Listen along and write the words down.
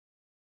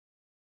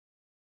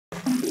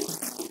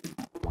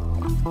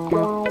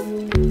Bonjour.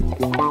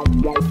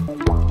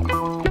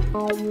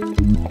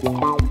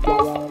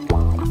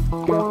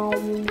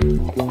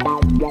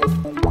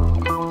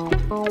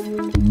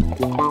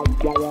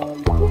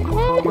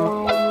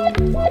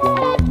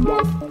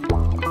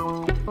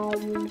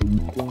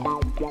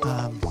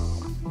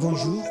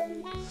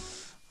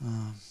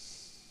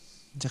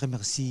 Je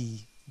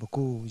remercie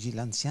beaucoup Gilles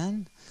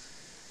Ancien.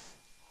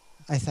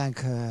 I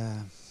thank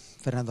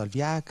Fernando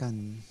Albiac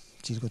and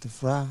Gilles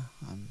Godefroy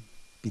and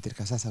Peter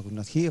Casasa, who are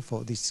not here,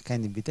 for this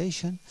kind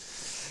invitation.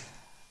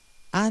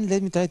 And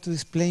let me try to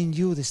explain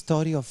you the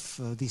story of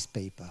this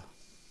paper.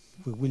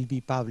 It will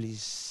be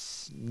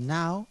published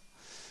now,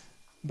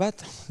 but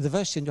the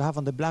version you have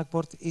on the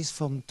blackboard is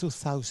from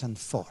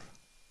 2004.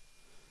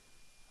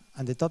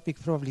 And the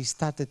topic probably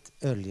started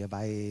earlier,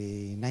 by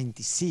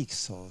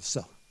 96 or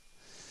so.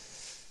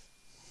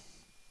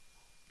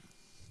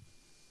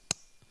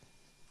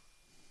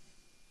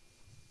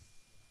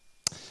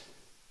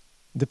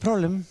 The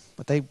problem,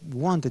 what I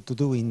wanted to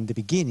do in the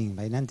beginning,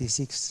 by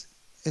 96,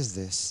 is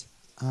this.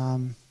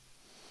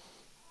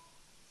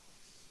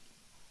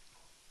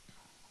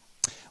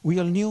 We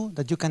all knew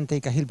that you can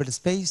take a Hilbert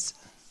space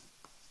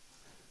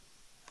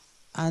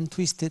and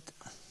twist it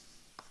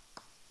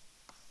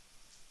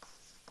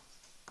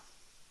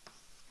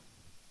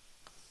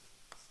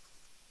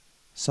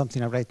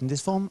something I write in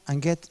this form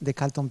and get the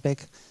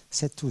Kalton-Peck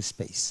Z2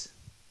 space.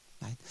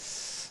 Right?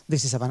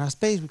 This is a Banach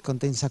space which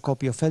contains a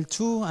copy of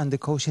L2 and the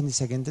quotient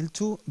is again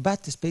L2,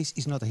 but the space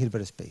is not a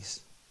Hilbert space.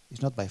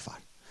 It's not by far.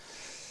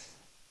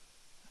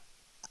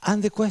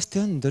 And the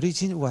question, the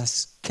origin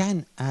was,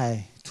 can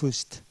I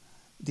twist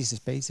this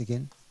space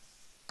again?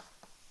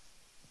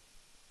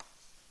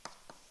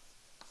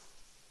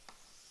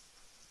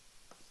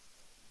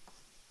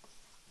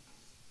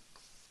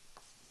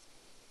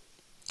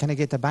 Can I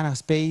get a Banach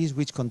space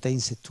which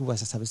contains Z2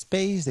 as a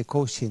subspace? The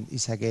quotient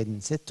is again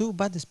Z2,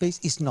 but the space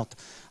is not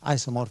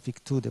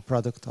isomorphic to the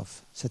product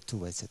of Z2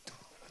 by Z2.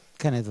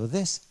 Can I do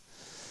this?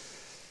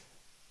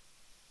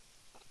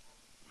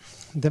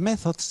 The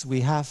methods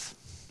we have,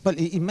 well,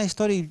 in my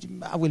story,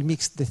 I will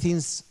mix the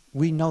things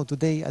we know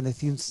today and the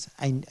things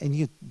I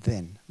knew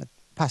then, but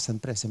past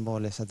and present more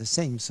or less are the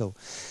same. So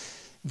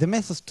the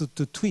methods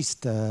to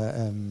twist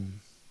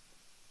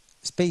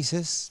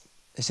spaces,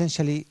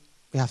 essentially,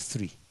 we have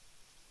three.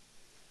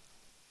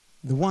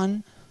 The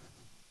one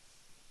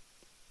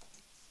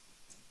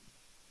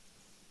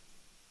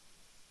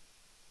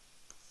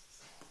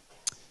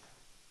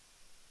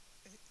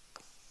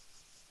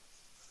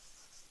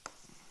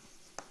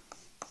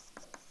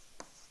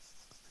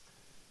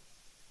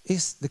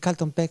is the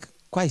Kalton-Peck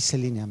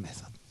quasi-linear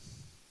method.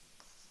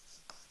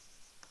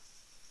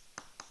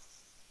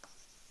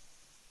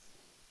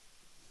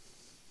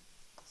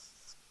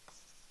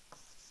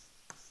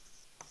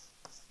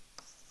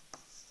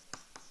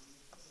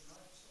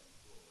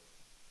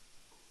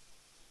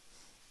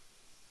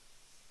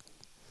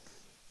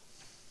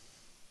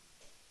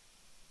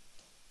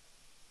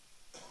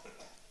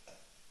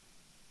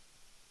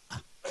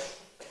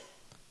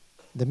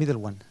 The middle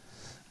one.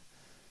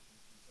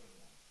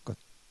 Good.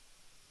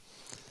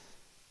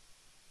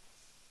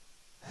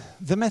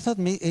 The method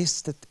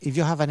is that if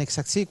you have an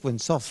exact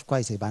sequence of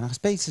quasi-Banach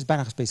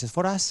spaces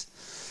for us,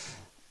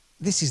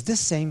 this is the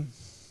same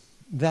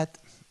that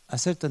a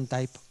certain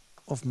type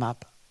of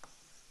map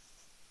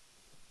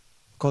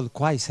called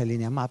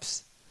quasi-linear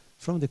maps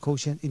from the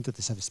quotient into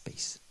the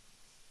subspace.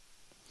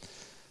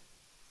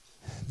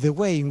 The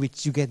way in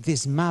which you get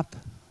this map,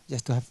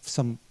 just to have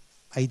some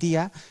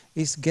idea,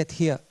 is get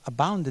here a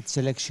bounded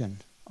selection,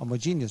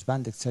 homogeneous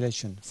bounded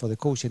selection for the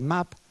quotient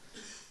map,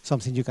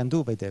 something you can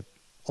do by the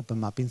open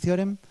mapping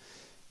theorem,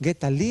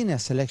 get a linear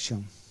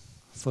selection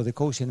for the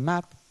quotient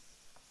map,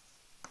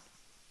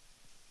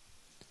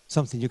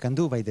 something you can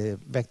do by the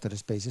vector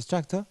space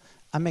structure,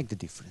 and make the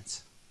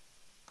difference.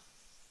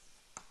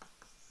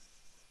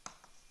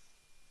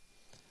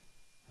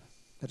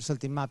 The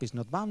resulting map is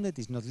not bounded,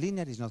 it's not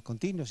linear, it's not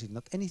continuous, it's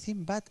not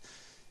anything, but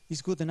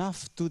is good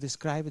enough to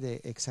describe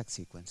the exact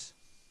sequence.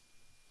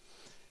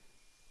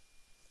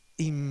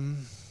 In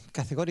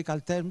categorical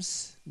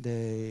terms,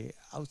 the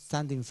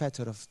outstanding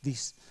feature of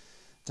this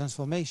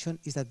transformation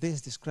is that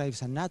this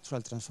describes a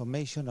natural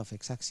transformation of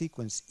exact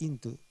sequence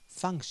into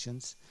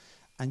functions,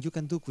 and you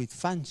can do with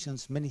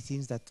functions many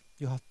things that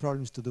you have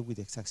problems to do with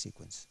exact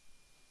sequence.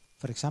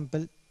 For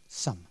example,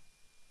 sum.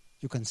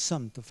 You can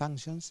sum two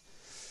functions,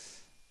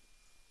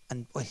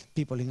 and well,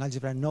 people in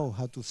algebra know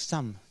how to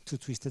sum two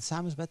twisted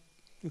sums, but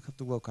you have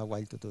to work a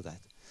while to do that.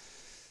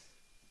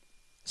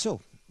 So,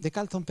 the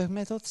Kalton-Peck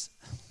methods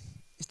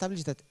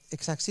establish that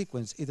exact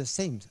sequence is the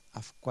same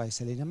as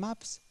quasi-linear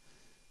maps.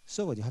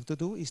 So what you have to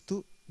do is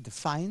to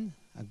define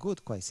a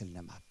good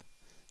quasi-linear map.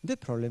 The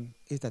problem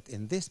is that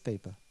in this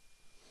paper,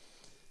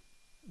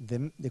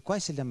 the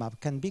quasi-linear map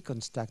can be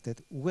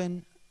constructed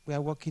when we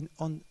are working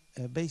on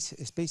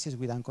spaces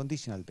with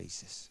unconditional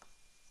bases.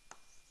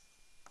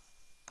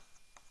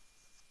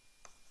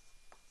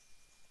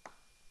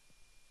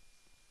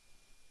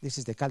 This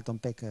is the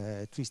Kalton-Peck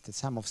twisted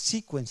sum of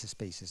sequence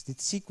spaces. The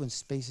sequence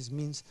spaces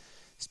means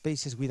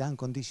spaces with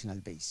unconditional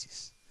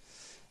basis.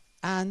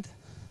 And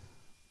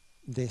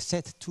the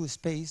set 2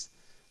 space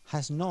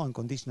has no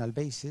unconditional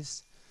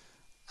basis.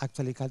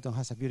 Actually, Kalton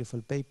has a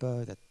beautiful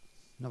paper that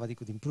nobody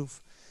could improve,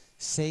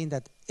 saying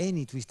that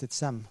any twisted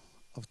sum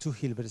of two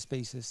Hilbert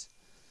spaces,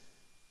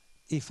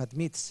 if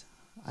admits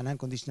an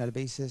unconditional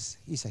basis,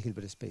 is a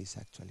Hilbert space,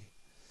 actually.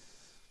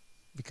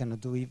 We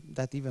cannot do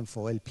that even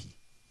for LP.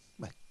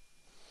 Well,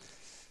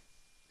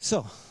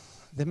 so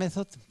the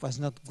method was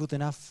not good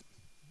enough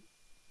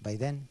by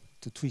then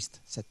to twist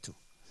set 2.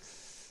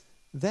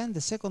 Then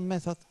the second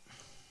method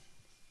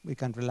we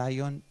can rely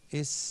on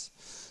is,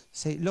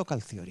 say, local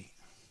theory.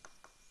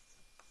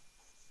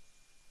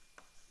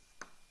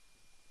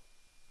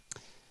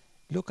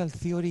 Local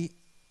theory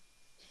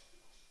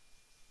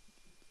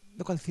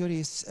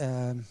is,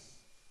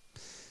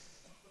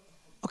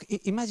 okay,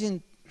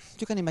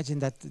 you can imagine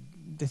that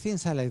the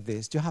things are like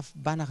this. You have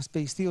Banach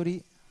space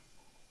theory.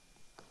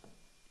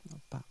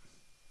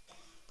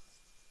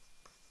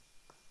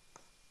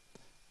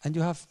 And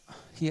you have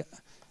here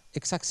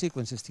exact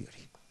sequences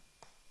theory.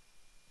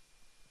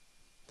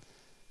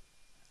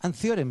 And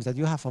theorems that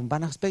you have on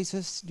Banach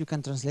spaces, you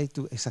can translate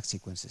to exact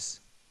sequences.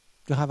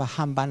 You have a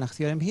Ham-Banach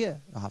theorem here,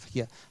 you have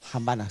here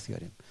Ham-Banach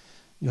theorem.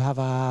 You have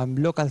a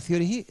local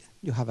theory here,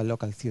 you have a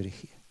local theory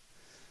here.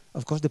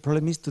 Of course, the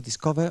problem is to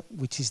discover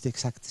which is the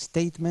exact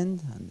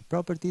statement and the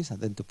properties, and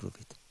then to prove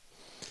it.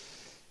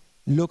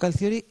 Local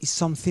theory is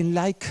something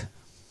like,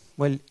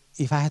 well,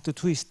 if I had to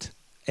twist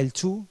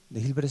L2, the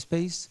Hilbert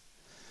space,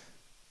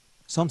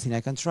 something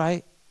I can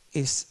try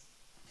is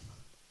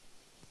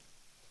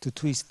to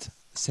twist,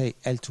 say,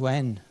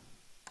 L2n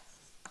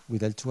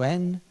with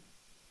L2n,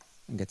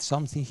 and get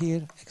something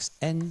here,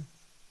 xn.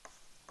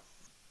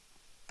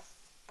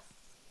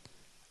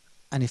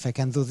 And if I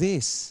can do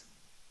this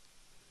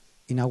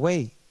in a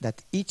way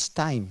that each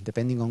time,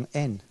 depending on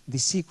n,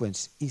 this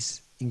sequence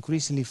is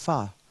increasingly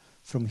far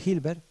from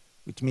Hilbert,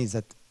 which means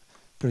that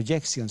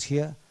projections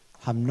here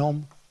have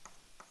norm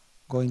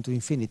going to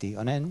infinity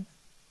on n.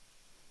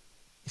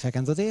 If I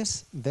can do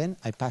this, then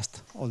I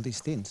passed all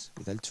these things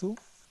with L2.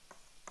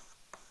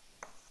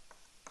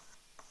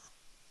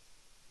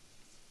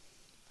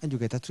 And you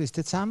get a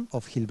twisted sum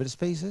of Hilbert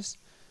spaces,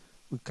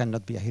 which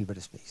cannot be a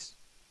Hilbert space.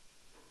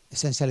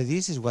 Essentially,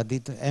 this is what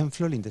did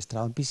Enflol in the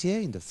Straub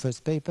PCA in the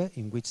first paper,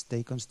 in which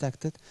they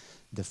constructed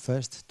the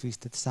first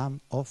twisted sum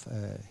of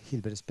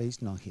Hilbert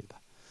space non-Hilbert.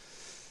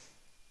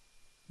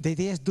 The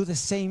idea is do the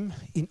same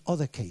in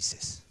other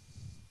cases.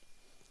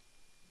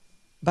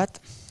 But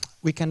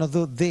we cannot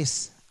do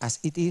this as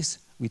it is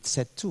with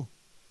set 2,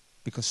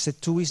 because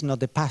set 2 is not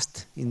the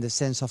past in the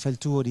sense of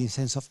L2 or in the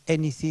sense of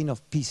anything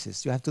of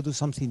pieces. You have to do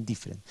something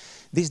different.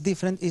 This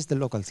different is the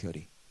local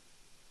theory,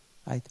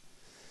 right?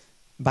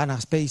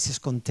 Banach spaces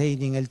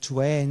containing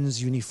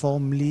L2n's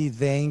uniformly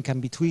then can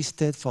be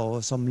twisted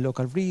for some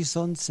local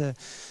reasons.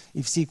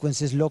 If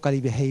sequences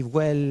locally behave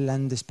well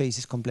and the space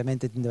is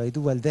complemented in the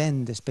bidual,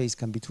 then the space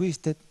can be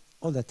twisted,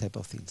 all that type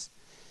of things.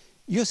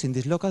 Using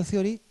this local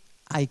theory,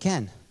 I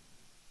can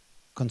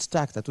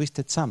construct a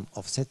twisted sum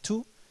of set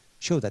 2,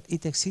 show that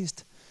it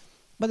exists,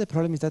 but the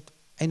problem is that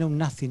I know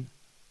nothing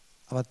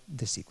about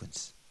the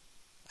sequence.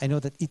 I know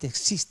that it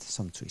exists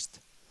some twist,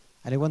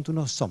 and I want to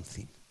know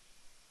something,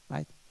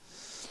 right?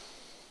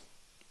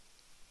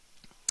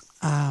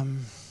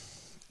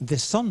 The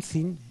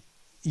something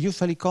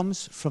usually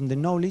comes from the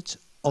knowledge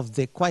of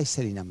the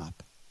Quaisselina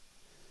map,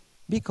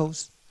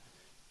 because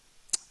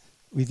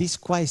with this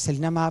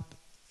Quaisselina map,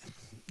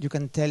 you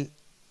can tell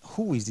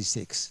who is this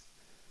X.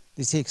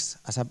 This X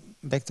as a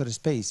vector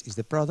space is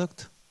the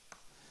product,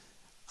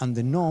 and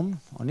the norm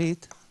on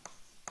it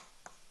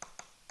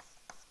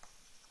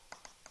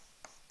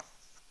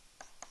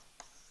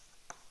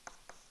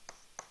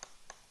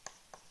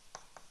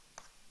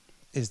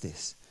is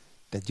this,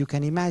 that you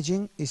can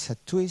imagine is a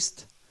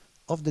twist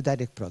of the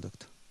direct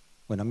product.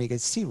 When omega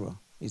is 0,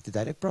 is the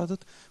direct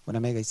product. When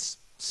omega is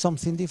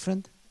something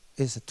different,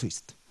 is a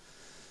twist.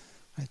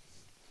 Right?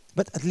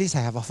 But at least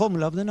I have a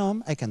formula of the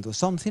norm. I can do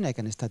something. I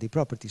can study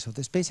properties of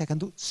the space. I can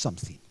do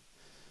something.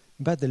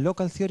 But the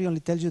local theory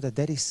only tells you that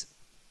there is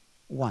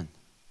one.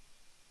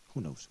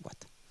 Who knows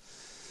what?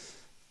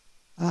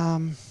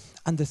 And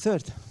the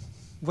third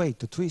way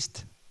to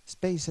twist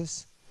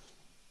spaces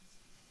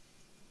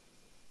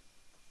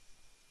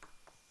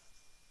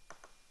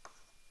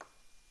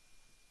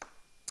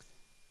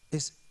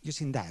is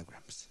using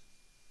diagrams.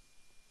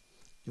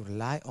 You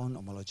rely on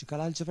homological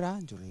algebra,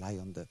 you rely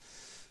on the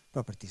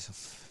properties of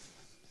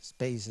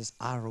spaces,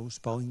 arrows,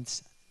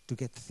 points, to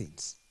get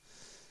things.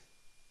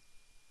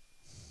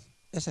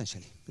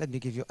 Essentially, let me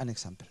give you an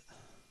example.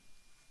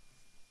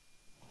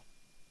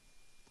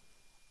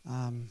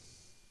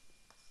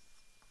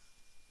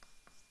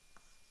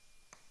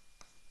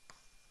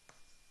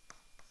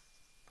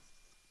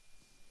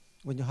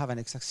 When you have an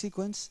exact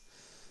sequence,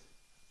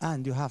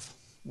 and you have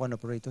one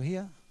operator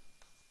here,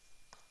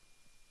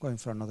 going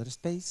for another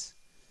space,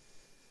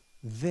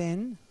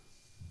 then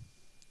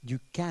you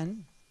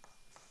can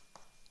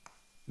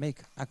make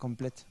a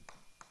complete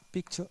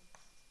picture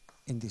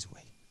in this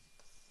way.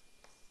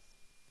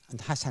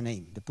 and has a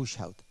name, the push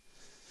out.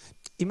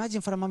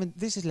 Imagine for a moment,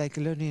 this is like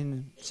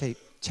learning, say,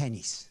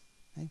 Chinese.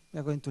 Right? We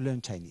are going to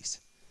learn Chinese.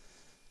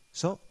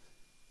 So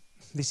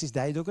this is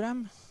the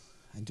ideogram,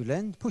 and you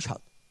learn push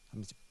out. I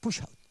mean,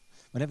 push out.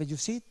 Whenever you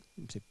see it,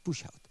 you say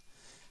push out.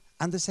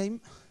 And the same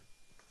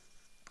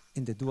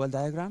in the dual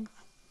diagram.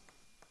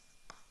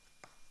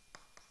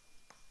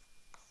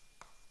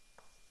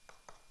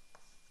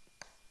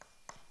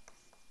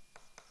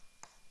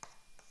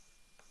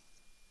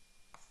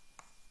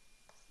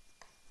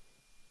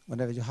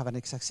 Whenever you have an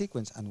exact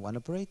sequence and one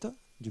operator,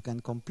 you can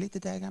complete the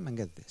diagram and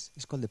get this.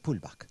 It's called the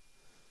pullback.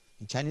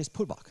 In Chinese,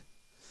 pullback.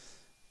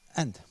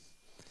 And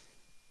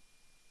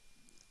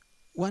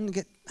one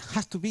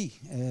has to be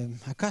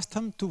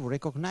accustomed to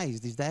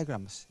recognize these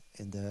diagrams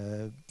in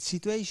the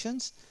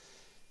situations,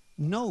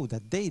 know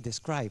that they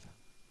describe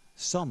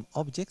some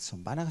objects,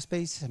 some Banach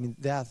spaces. I mean,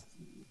 there are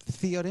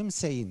theorems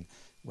saying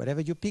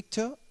whatever you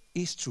picture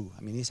is true.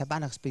 I mean, it's a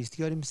Banach space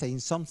theorem saying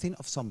something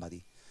of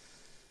somebody.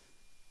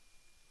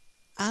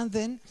 And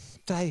then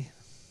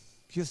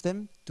use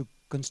them to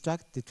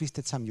construct the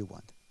twisted sum you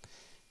want.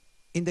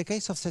 In the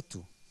case of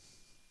Z2,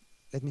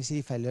 let me see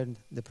if I learned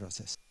the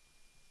process.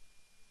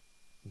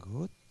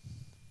 Good.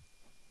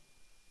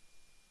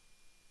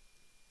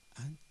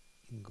 And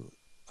good.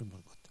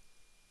 Almost good.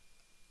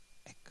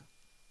 Ecco.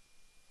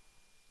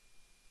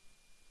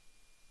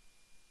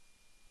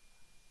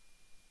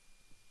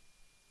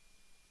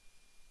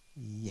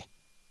 Yeah.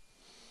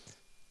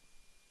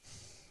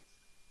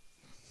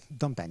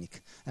 Don't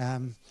panic.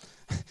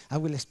 I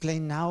will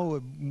explain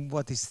now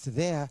what is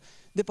there.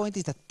 The point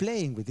is that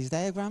playing with these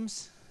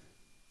diagrams,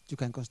 you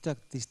can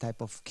construct this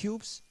type of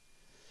cubes,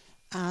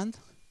 and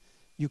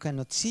you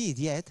cannot see it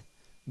yet,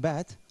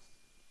 but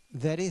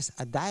there is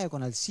a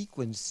diagonal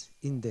sequence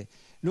in the,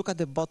 look at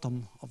the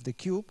bottom of the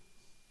cube.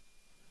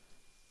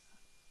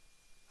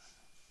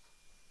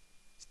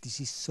 This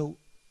is so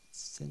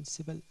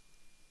sensible.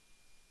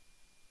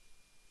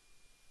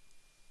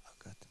 Oh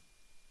God.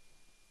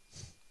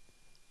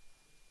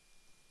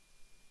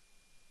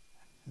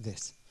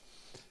 This.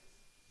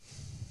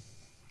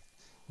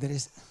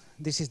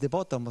 This is the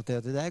bottom of the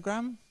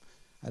diagram.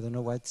 I don't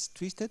know why it's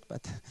twisted,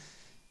 but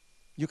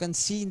you can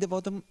see in the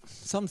bottom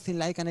something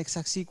like an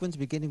exact sequence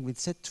beginning with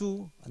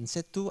Z2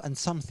 and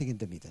something in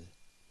the middle,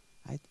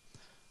 right?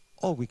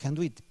 Or we can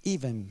do it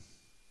even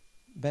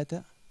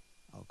better.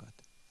 Oh God.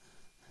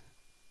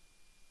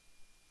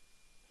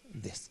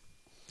 This.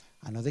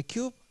 Another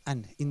cube,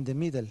 and in the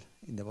middle,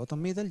 in the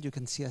bottom middle, you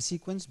can see a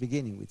sequence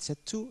beginning with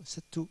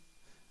Z2,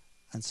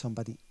 and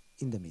somebody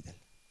in the middle.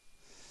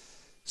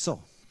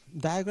 So,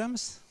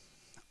 diagrams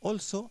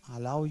also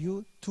allow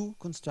you to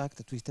construct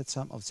a twisted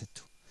sum of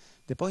Z2.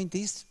 The point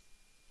is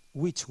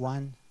which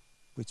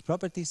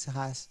properties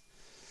has.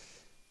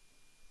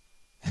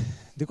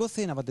 The good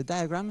thing about the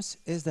diagrams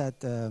is that,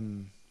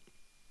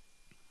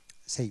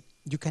 say,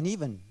 you can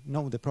even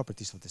know the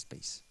properties of the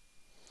space.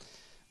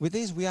 With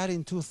this, we are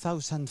in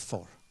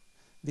 2004.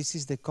 This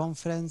is the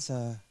conference,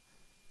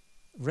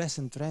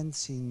 Recent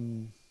Trends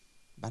in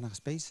Banach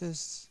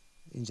Spaces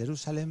in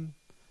Jerusalem,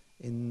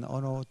 in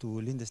honor to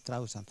Linde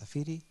Strauss and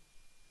Zafiri.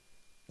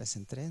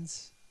 Recent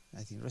Trends,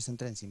 I think Recent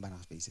Trends in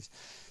Banach Spaces.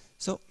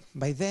 So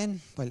by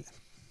then, well,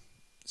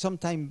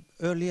 sometime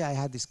earlier I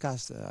had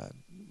discussed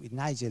with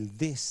Nigel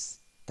this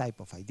type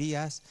of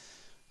ideas.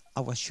 I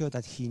was sure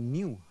that he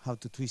knew how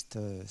to twist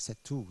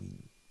Z2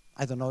 in,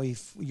 I don't know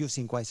if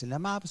using Weisler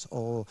maps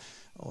or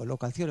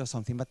local theory or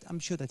something, but I'm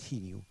sure that he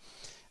knew.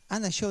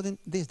 And I showed him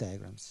these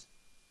diagrams.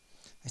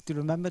 I still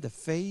remember the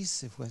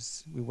phase.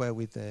 We were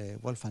with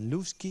Wolfgang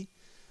Lusky,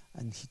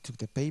 and he took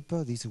the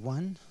paper, this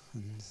one,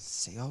 and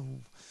say, oh,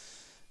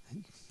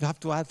 you have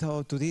to add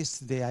to this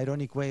the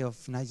ironic way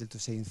of Nigel to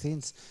saying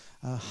things.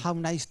 How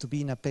nice to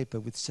be in a paper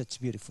with such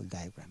beautiful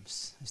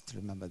diagrams. I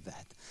still remember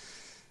that.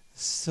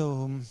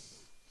 So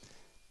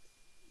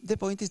the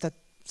point is that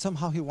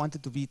somehow he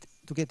wanted to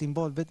get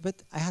involved, but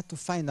I had to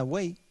find a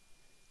way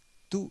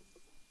to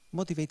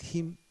motivate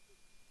him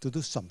to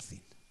do something.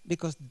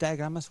 Because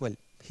diagrams, well,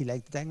 he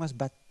liked diagrams,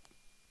 but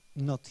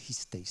not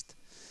his taste.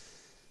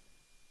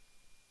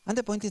 And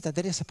the point is that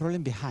there is a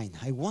problem behind.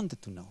 I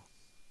wanted to know.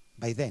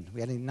 By then,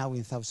 we are now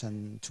in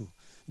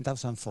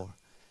 2004.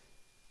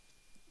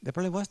 The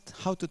problem was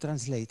how to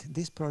translate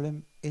this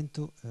problem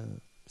into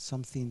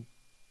something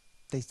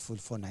tasteful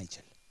for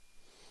Nigel.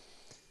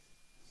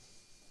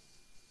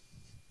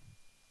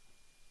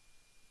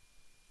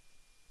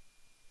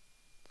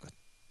 Good.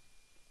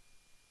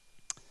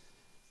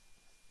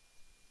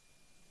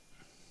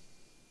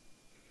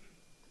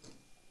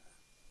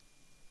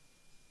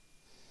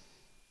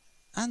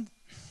 And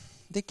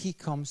the key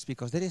comes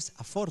because there is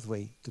a fourth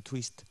way to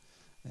twist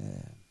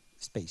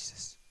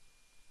spaces.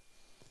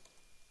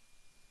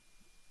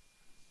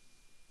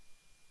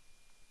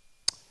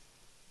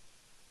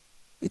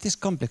 It is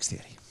complex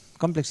theory,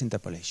 complex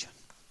interpolation.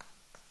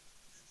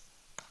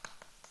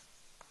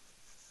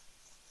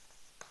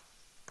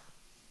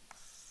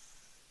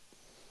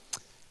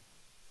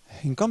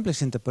 In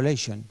complex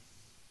interpolation,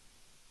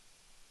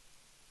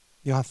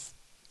 you have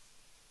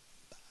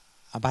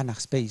a Banach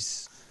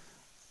space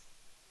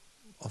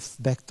of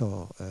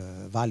vector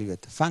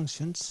valued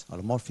functions,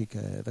 holomorphic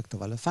vector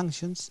valued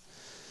functions.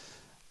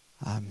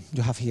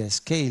 You have here a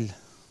scale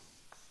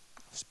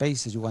of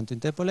spaces you want to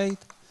interpolate,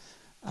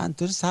 and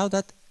turns out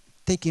that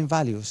taking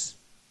values,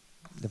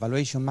 the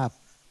valuation map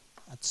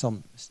at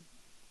some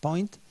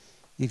point,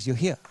 gives you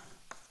here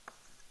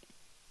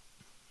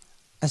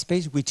a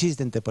space which is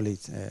the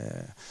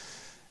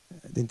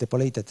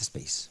interpolated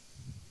space.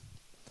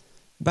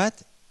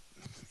 But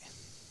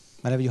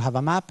whenever you have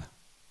a map,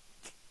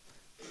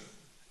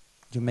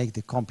 you make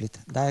the complete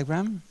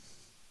diagram.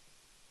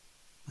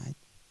 Right?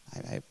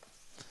 I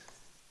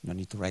no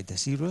need to write the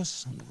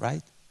zeros on the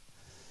right.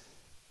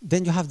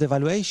 Then you have the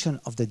valuation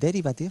of the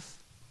derivative.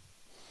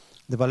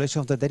 The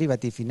valuation of the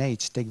derivative in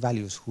H take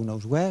values who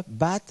knows where,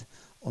 but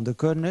on the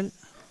kernel,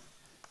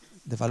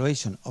 the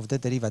valuation of the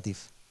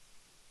derivative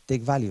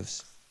take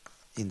values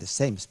in the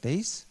same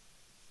space.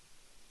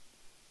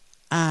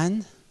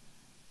 And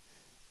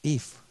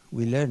if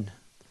we learn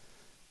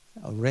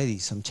already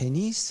some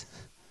Chinese,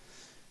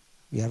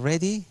 we are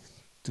ready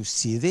to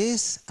see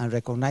this and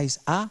recognize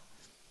a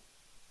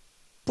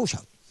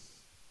push-out.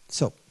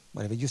 So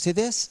whenever you see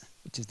this,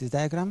 which is this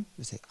diagram,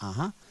 you say,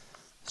 uh-huh.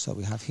 So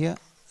we have here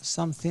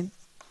something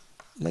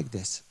like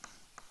this.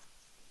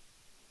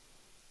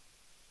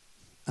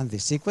 And the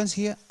sequence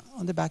here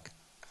on the back,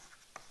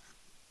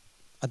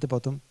 at the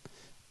bottom,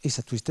 is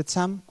a twisted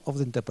sum of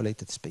the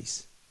interpolated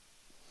space,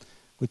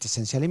 which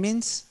essentially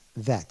means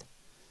that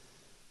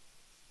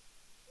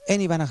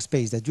any Banach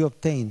space that you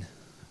obtain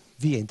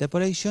via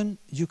interpolation,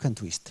 you can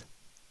twist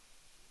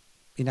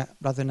in a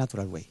rather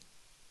natural way,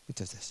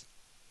 which is this.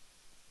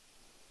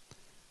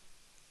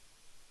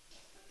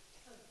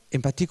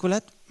 In particular,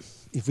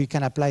 if we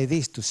can apply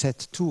this to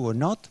set 2 or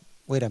not,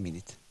 wait a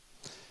minute.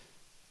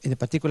 In a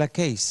particular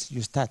case,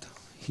 you start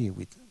here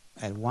with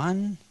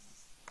L1,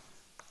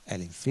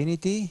 L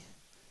infinity.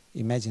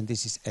 Imagine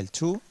this is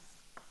L2,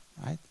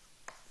 right?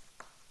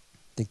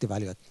 Take the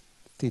value at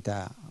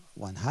theta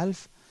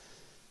 1/2.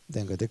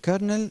 Then go to the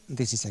kernel.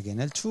 This is again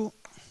L2.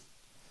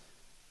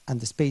 And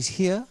the space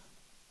here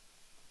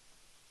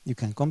you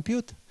can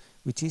compute,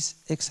 which is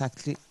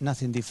exactly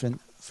nothing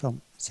different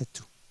from set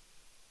 2,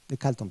 the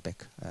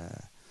Kalton-Peck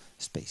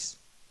space.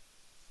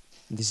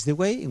 And this is the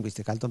way in which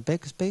the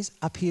Kalton-Peck space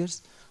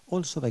appears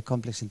also by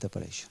complex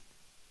interpolation.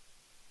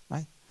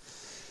 Right?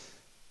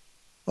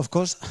 Of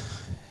course,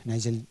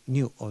 Nigel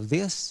knew all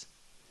this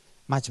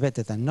much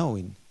better than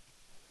knowing.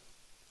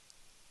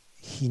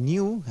 He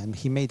knew, and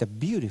he made a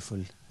beautiful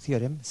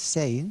theorem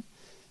saying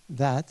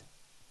that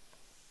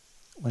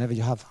whenever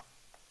you have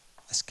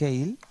a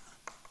scale,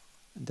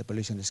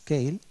 interpolation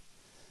scale,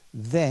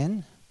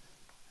 then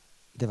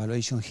the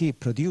evaluation here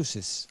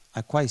produces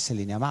a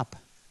quasi-linear map,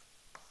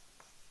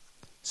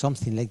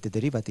 something like the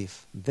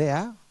derivative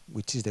there,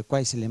 which is the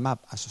quasi-linear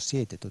map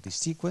associated to this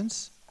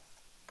sequence,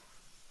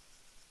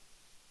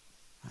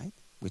 right?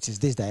 Which is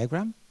this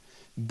diagram.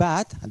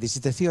 But, and this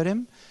is the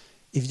theorem,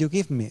 if you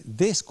give me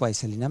this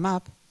quasi-linear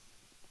map,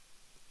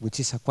 which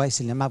is a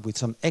quasi-linear map with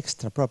some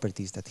extra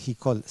properties that he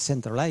called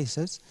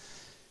centralizers,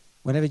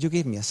 whenever you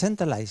give me a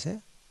centralizer,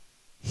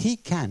 he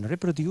can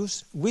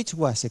reproduce which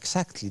was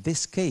exactly the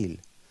scale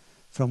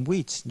from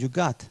which you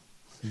got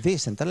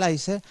this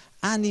centralizer,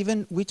 and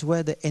even which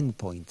were the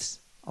endpoints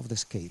of the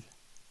scale.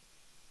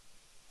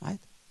 Right?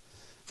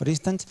 For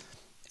instance,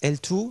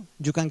 L2,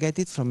 you can get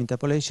it from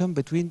interpolation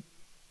between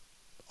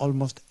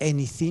almost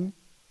anything,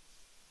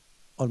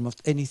 a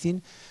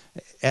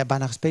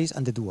Banach space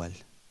and the dual.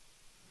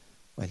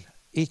 Well,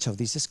 each of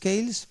these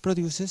scales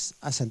produces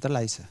a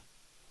centralizer.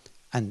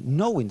 And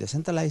knowing the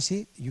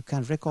centralizer, you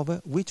can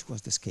recover which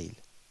was the scale.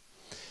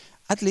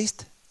 At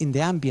least in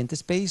the ambient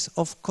space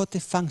of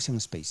Cote function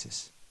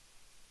spaces.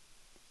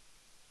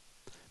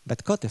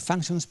 But Cote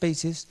function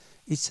spaces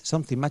is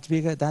something much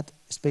bigger than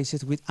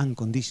spaces with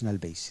unconditional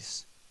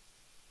basis.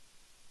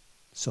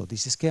 So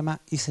this schema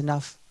is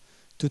enough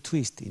to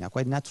twist in a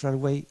quite natural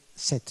way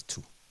set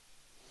 2.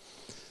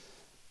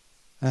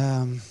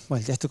 Well,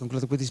 just to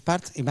conclude with this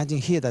part, imagine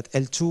here that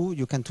L2,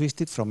 you can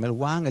twist it from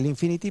L1, L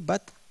infinity,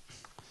 but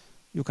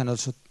you can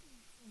also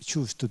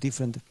choose 2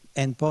 different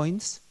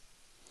endpoints.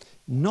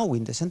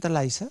 Knowing the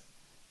centralizer,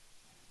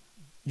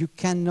 you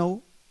can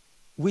know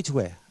which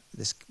was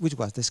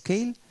the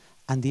scale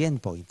and the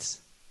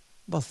endpoints,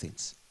 both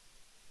things.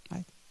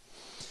 Right?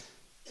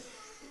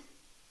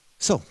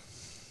 So,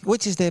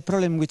 which is the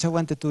problem which I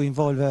wanted to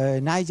involve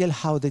Nigel?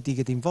 How did he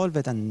get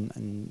involved,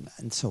 and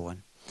so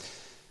on?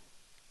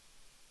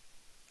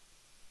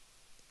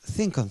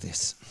 Think on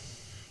this.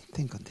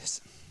 Think on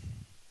this.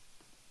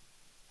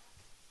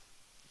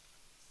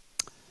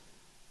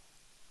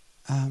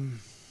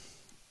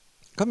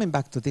 Coming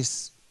back to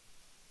this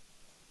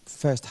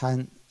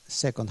first-hand,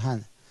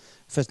 second-hand,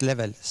 first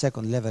level,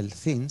 second level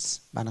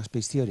things, Banach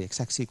space theory,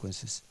 exact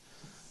sequences.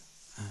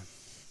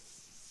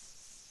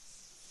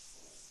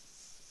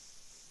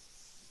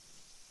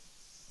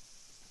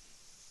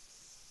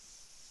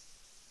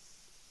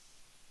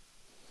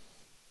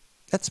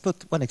 Let's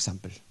put one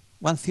example,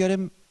 one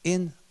theorem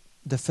in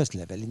the first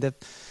level.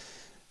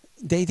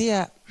 The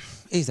idea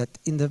is that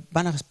in the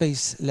Banach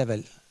space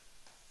level,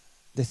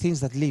 the things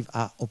that live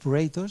are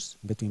operators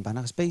between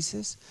Banach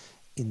spaces.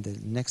 In the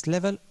next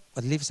level,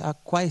 what lives are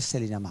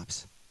quasi-linear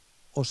maps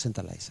or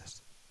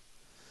centralizers.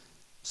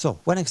 So,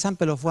 one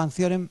example of one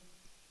theorem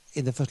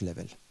in the first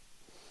level.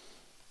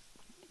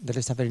 There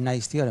is a very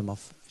nice theorem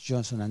of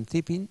Johnson and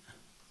Tippin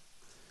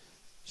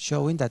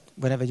showing that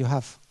whenever you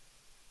have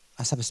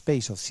a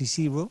subspace of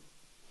C0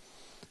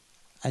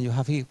 and you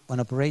have here one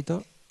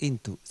operator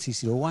into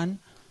C01,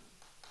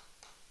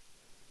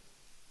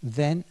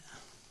 then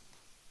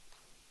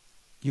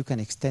you can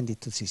extend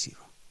it to C0.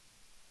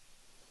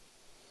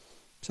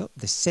 So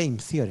the same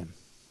theorem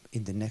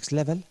in the next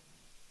level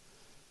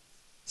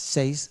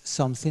says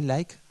something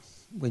like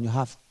when you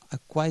have a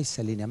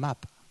quasi-linear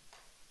map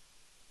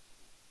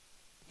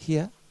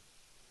here,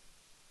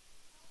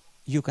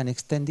 you can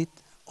extend it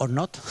or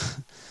not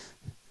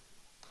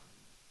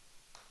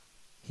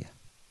here.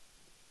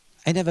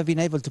 I've never been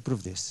able to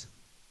prove this.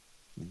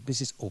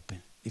 This is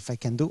open, if I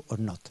can do or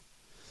not.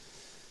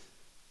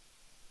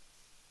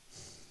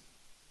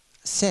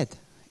 Said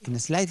in a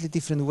slightly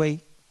different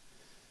way,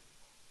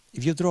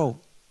 if you draw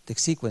the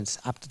sequence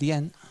up to the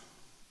end,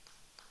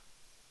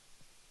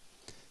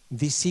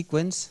 this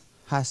sequence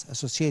has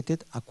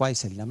associated a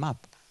quasi-linear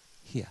map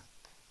here,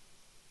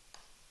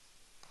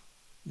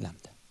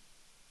 lambda.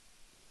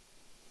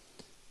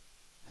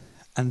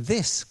 And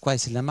this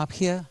quasi-linear map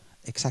here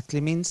exactly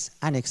means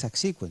an exact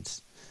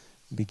sequence,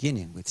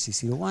 beginning with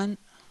C01,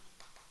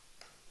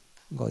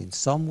 going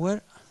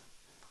somewhere,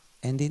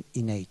 ending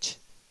in H.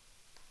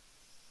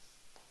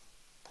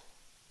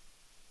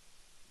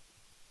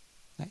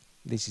 Right?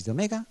 This is the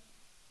omega,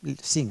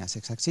 seen as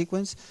exact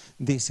sequence.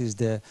 This is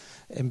the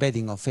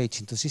embedding of H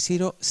into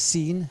C0,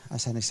 seen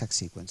as an exact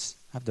sequence.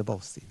 Have the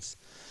both things.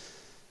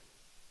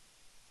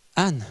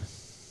 And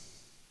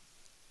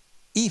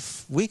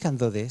if we can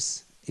do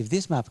this, if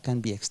this map can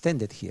be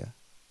extended here,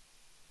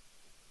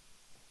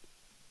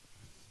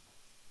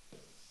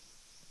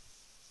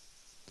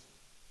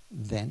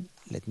 then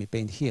let me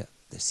paint here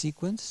the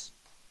sequence,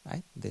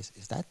 right? This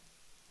is that.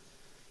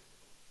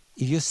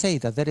 If you say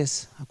that there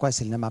is a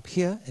quasi-linear map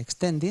here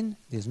extending,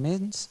 this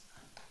means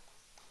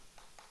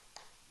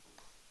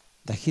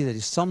that here there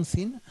is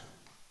something.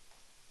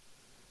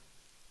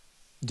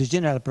 The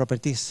general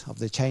properties of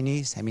the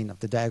Chinese, I mean of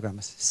the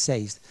diagrams,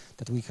 says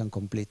that we can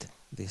complete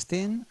this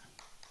thing.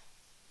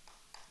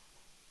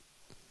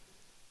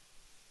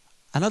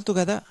 And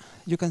altogether,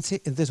 you can see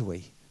it this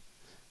way.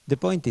 The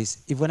point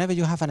is, if whenever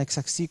you have an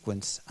exact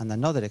sequence and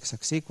another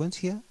exact sequence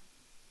here,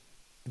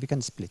 we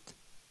can split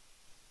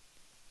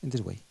in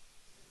this way.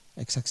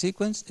 Exact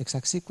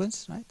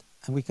sequence, right?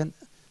 And we can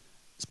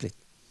split.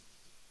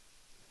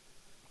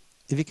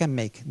 If we can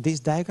make this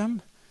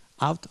diagram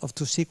out of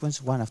two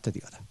sequences, one after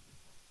the other.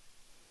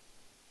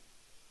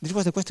 This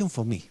was the question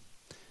for me.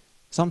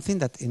 Something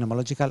that in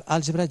homological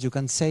algebra you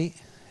can say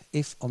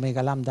if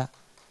omega lambda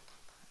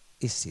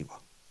is 0.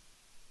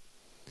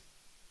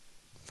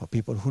 For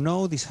people who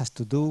know, this has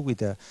to do with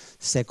the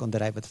second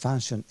derived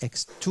function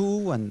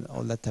x2 and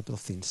all that type of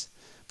things.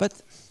 But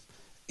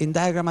in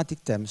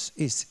diagrammatic terms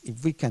is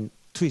if we can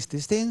twist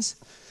these things,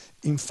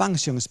 in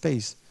function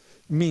space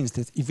means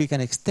that if we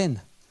can extend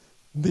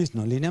these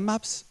nonlinear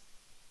maps,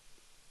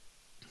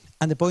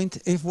 and the point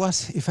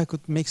was if I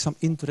could make some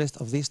interest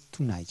of this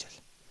to Nigel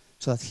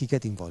so that he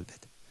get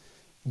involved.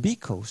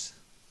 Because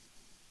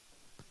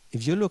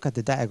if you look at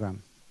the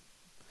diagram,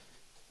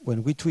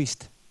 when we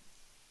twist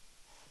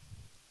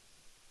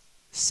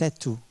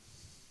Z2,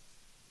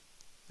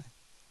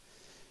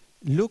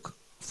 look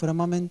for a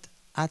moment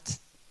at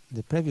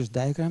the previous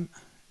diagram,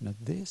 not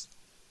this,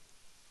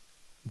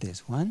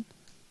 this one,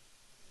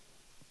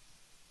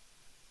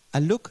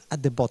 and look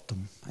at the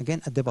bottom,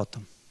 again at the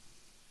bottom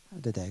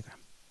of the diagram,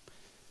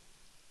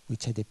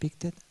 which I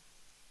depicted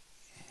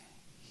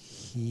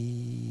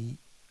here.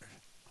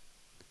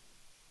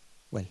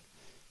 Well,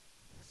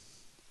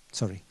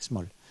 sorry,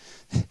 small.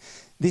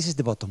 This is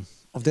the bottom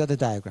of the other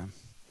diagram.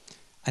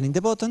 And in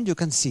the bottom, you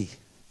can see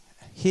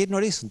here in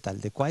horizontal,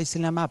 the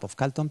quasi-linear map of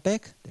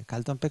Kalton-Peck, the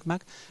Kalton-Peck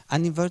map,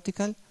 and in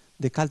vertical,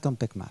 the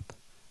Kalton-Peck map.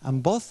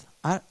 And both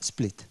are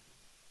split,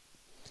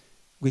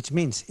 which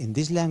means in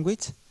this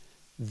language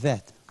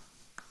that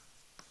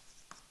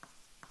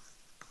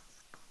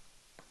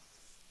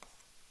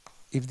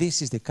if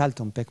this is the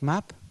Kalton-Peck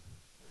map,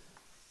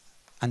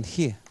 and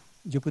here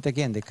you put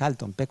again the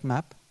Kalton-Peck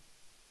map,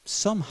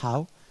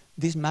 somehow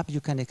this map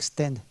you can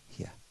extend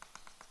here.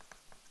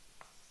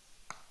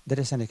 There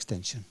is an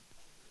extension.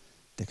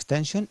 The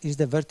extension is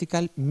the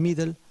vertical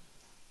middle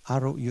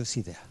arrow you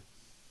see there.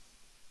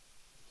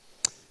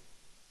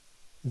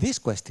 This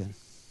question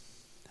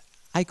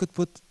I could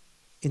put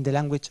in the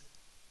language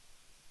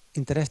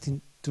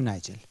interesting to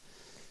Nigel.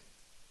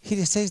 Here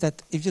it says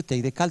that if you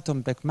take the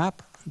Kalton-Peck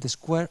map, the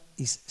square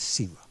is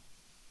 0.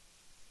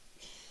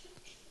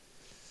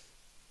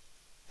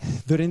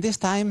 During this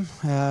time,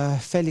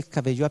 Félix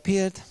Cabello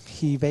appeared.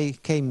 He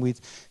came with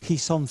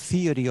his own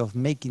theory of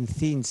making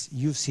things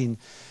using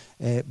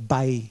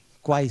by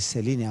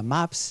quasi-linear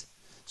maps,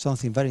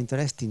 something very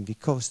interesting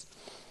because,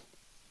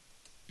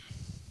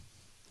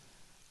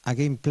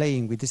 again,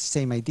 playing with this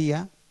same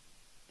idea,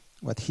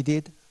 what he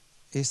did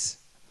is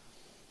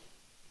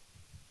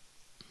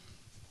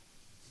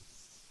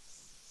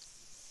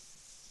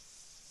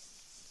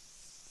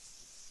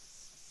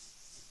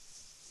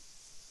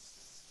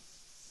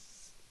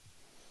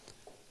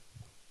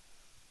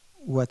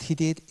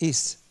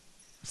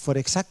for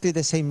exactly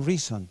the same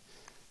reason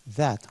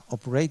that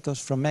operators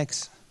from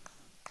X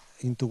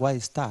into Y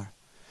star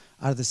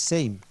are the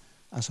same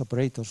as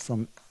operators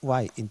from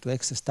Y into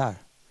X star,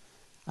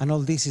 and all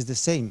this is the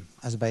same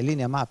as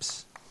bilinear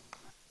maps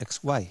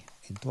XY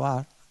into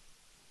R,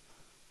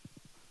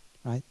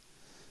 right?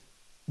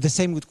 The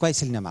same with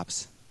quasi-linear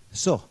maps.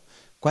 So,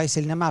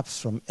 quasi-linear maps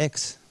from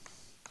X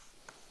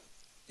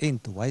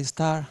into Y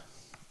star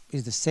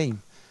is the same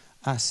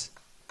as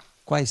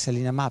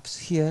quasi-linear maps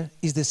here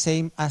is the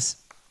same as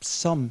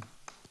some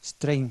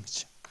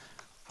strange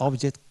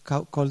object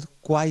called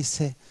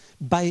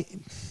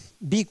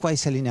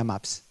bi-quasi-linear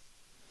maps.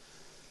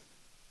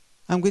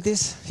 And with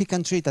this, he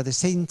can treat at the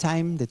same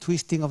time the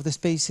twisting of the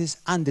spaces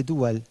and the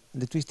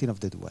twisting of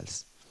the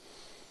duals.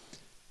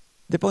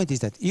 The point is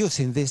that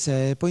using this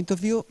point of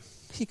view,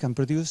 he can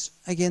produce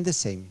again the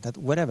same, that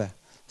wherever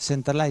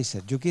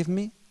centralizer you give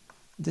me,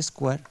 the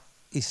square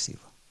is 0.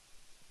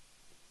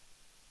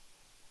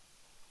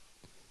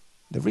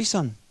 The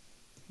reason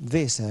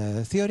this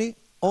theory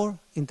or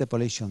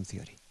interpolation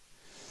theory.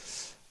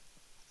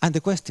 And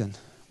the question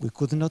we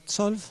could not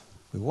solve,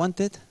 we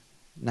wanted,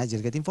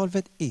 Nigel get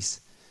involved,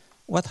 is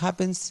what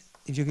happens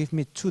if you give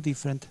me two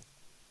different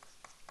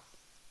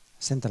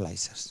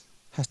centralizers?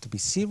 Has to be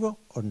 0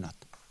 or not.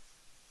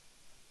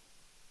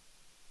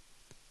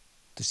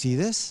 To see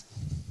this,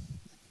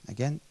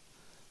 again,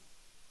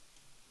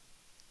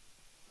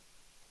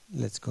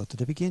 let's go to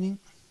the beginning,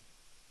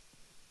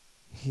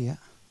 here.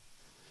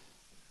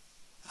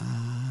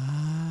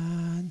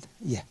 And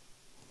yeah.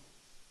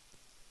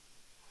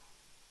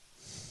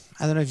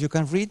 I don't know if you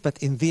can read,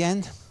 but in the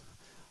end,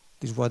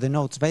 these were the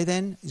notes by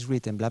then, is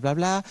written blah, blah,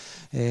 blah,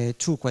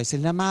 two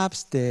quasi-linear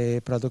maps, the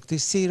product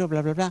is 0,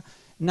 blah, blah, blah.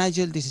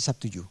 Nigel, this is up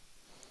to you.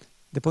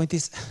 The point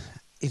is,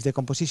 if the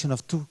composition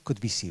of two could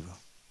be 0.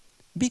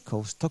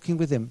 Because, talking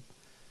with them,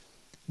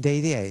 the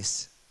idea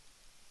is,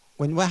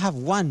 when I have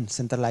one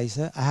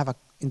centralizer, I have an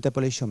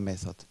interpolation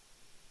method.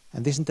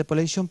 And this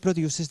interpolation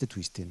produces the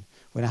twisting.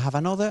 When I have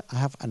another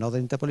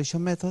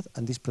interpolation method,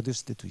 and this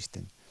produces the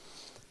twisting.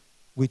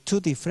 With two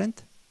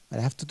different, what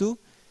I have to do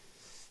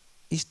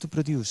is to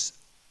produce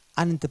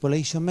an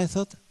interpolation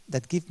method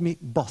that gives me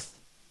both,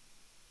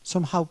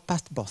 somehow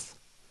past both.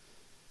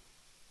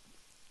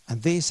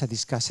 And this I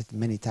discussed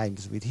many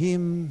times with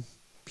him.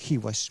 He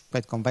was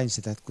quite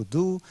convinced that I could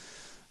do.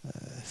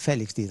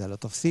 Felix did a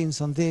lot of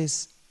things on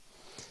this.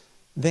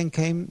 Then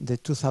came the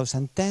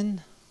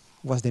 2010,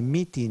 was the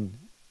meeting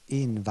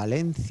in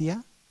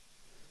Valencia,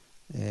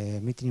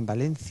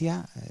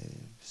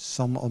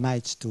 some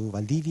homage to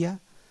Valdivia.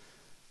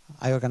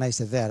 I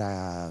organized there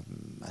a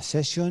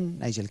session.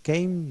 Nigel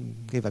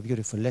came, gave a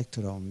beautiful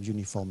lecture on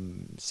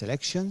uniform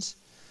selections.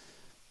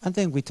 And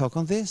then we talked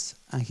on this,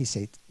 and he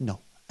said,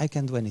 no, I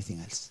can't do anything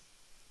else.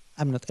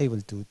 I'm not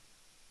able to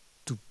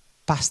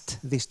pass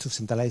this to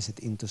centralize it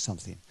into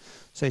something.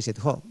 So he said,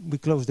 well, we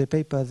close the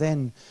paper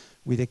then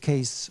with the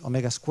case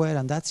omega square,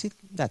 and that's it.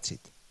 That's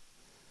it.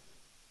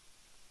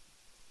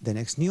 The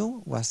next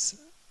news was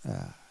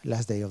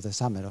last day of the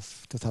summer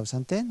of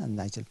 2010, and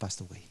Nigel passed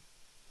away.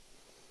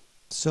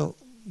 So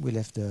we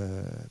left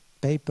the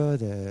paper,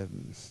 the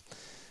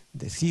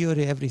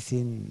theory,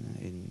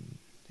 everything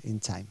in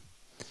time.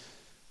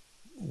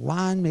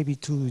 1, maybe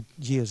 2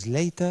 years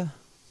later,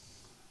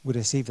 we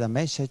received a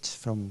message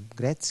from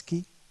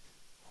Gretzky,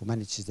 who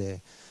manages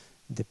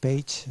the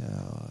page,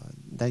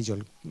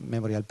 Nigel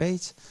memorial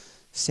page,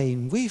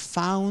 saying, we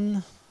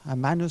found a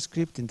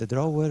manuscript in the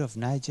drawer of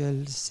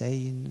Nigel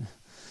saying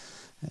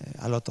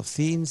a lot of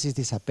things. Is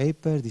this a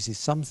paper? This is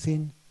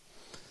something.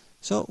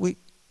 So we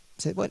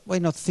said, well, why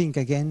not think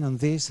again on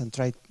this and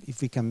try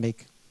if we can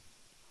make.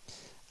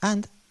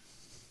 And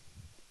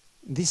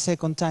this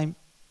second time,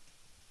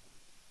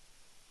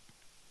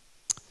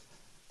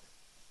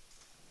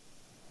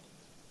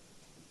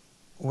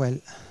 well,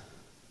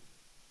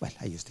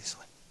 I use this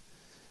one.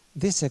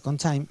 This second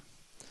time,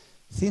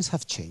 things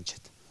have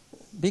changed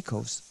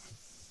because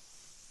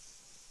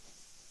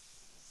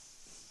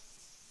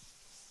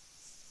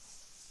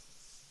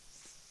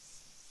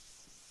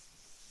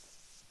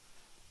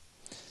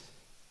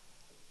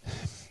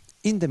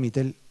in the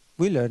middle,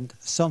 we learned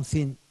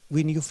something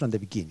we knew from the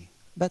beginning,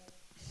 but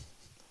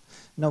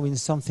knowing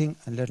something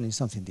and learning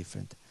something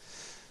different.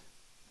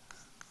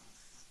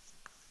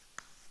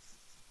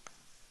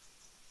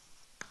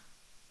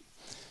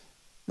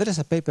 There is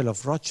a paper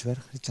of Rochberg,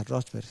 Richard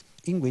Rochberg,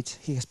 in which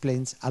he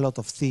explains a lot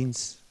of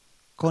things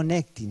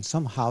connecting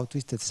somehow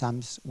twisted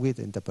sums with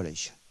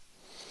interpolation.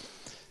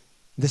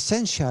 The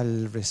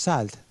essential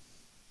result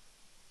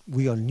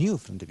we all knew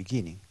from the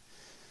beginning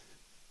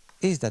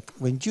is that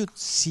when you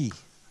see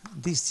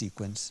this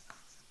sequence,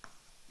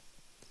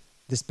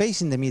 the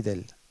space in the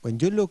middle, when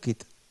you look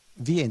at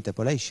via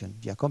interpolation,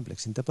 via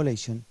complex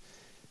interpolation,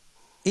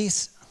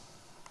 is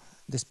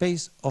the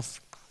space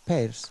of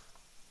pairs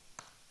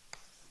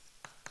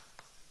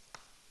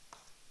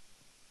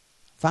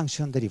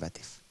function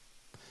derivative.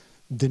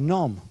 The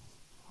norm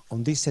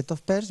on this set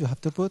of pairs you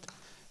have to put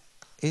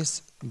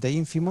is the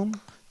infimum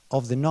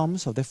of the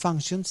norms of the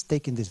functions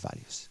taking these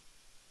values.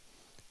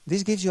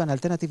 This gives you an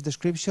alternative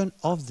description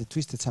of the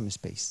twisted sum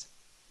space.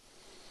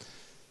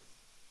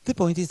 The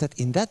point is that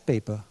in that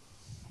paper,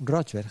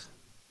 Rochberg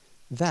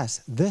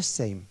does the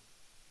same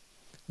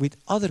with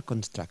other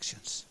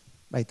constructions.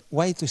 Right?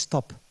 Why to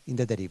stop in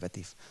the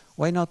derivative?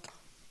 Why not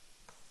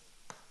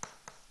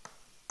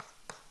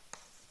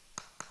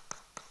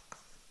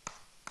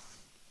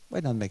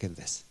make it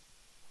this?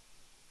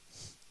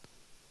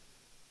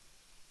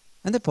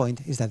 And the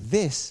point is that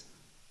this,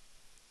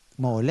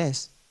 more or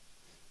less,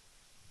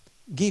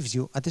 gives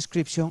you a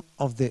description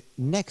of the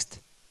next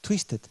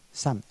twisted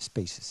sum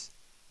spaces.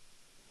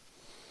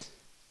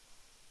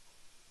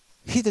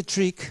 Here the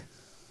trick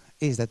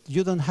is that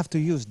you don't have to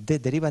use the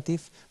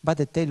derivative, but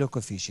the Taylor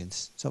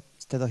coefficients. So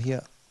instead of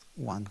here,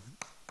 1.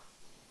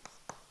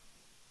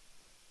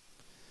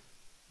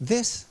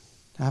 This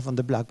I have on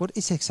the blackboard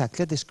is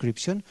exactly a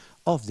description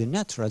of the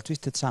natural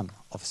twisted sum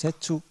of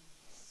set 2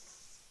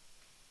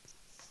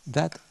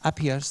 that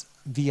appears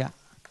via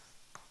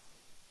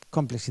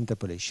complex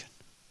interpolation.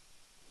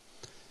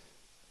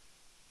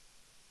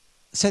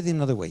 Said in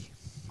another way,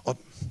 or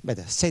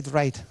better, said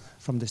right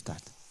from the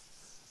start.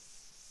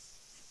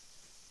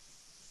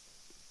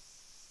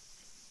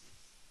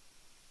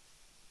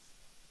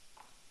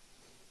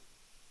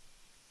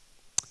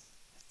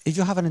 If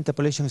you have an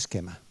interpolation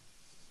schema,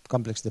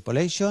 complex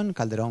interpolation,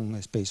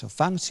 Calderon space of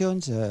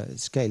functions,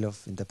 scale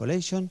of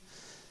interpolation,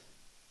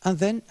 and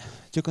then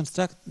you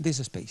construct this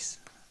space.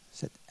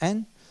 Set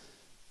n,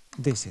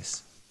 this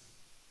is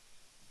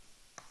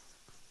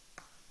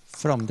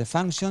from the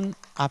function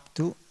up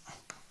to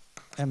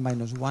n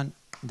minus 1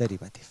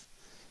 derivative.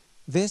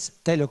 This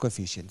Taylor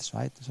coefficients,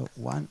 right? So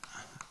 1,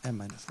 n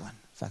minus 1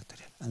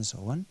 factorial, and so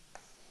on.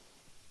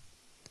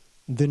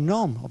 The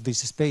norm of this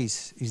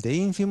space is the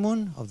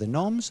infimum of the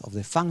norms of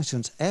the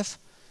functions f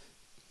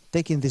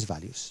taking these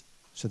values.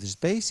 So the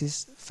space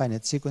is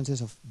finite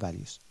sequences of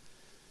values.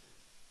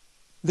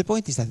 The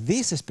point is that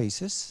these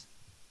spaces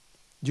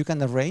you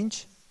can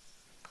arrange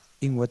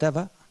in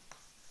whatever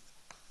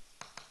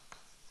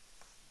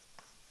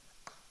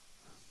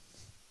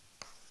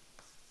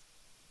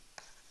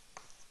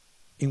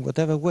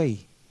way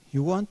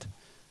you want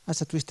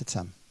as a twisted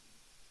sum.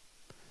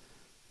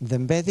 The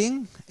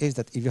embedding is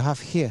that if you have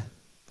here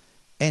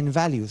n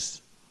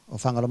values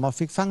of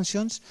angelomorphic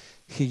functions,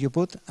 here you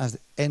put as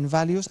n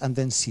values and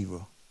then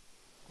 0.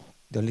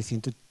 The only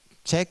thing to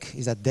check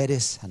is that there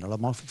is an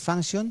angelomorphic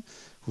function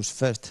whose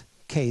first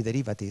k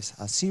derivatives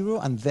are 0,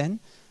 and then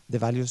the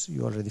values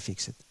you already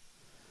fixed.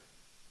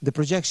 The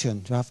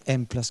projection, you have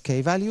n plus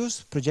k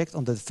values, project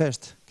on the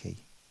first k.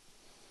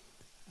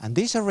 And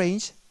this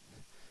arrange,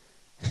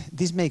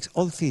 this makes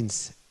all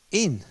things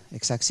in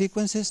exact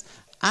sequences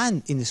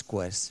and in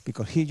squares,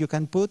 because here you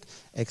can put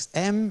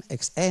xm,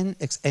 xn,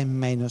 xm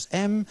minus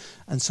m,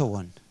 and so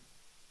on.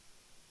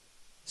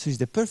 So it's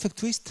the perfect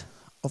twist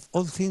of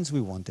all things we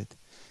wanted.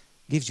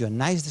 Gives you a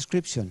nice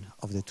description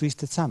of the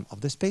twisted sum of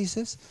the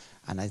spaces,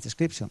 a nice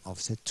description of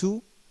set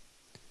 2.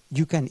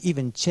 You can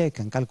even check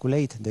and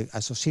calculate the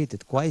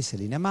associated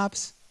quasi-linear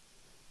maps,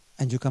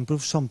 and you can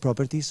prove some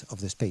properties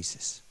of the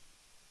spaces.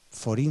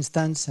 For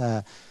instance,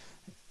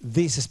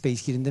 this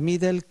space here in the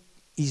middle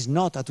is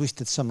not a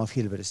twisted sum of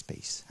Hilbert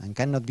space and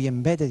cannot be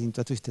embedded into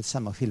a twisted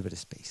sum of Hilbert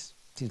space.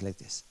 Things like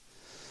this.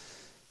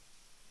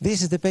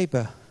 This is the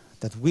paper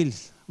that we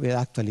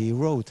actually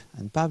wrote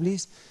and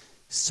published.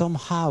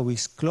 Somehow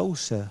is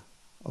closer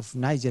of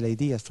Nigel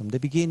ideas from the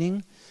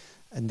beginning,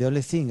 and the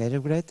only thing I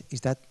regret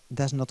is that it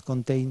does not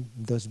contain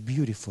those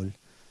beautiful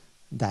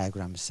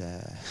diagrams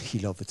he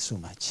loved so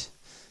much.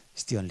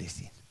 It's the only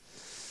thing.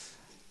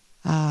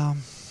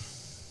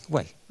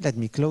 Well, let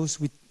me close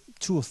with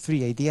 2 or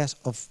 3 ideas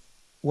of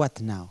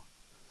what now.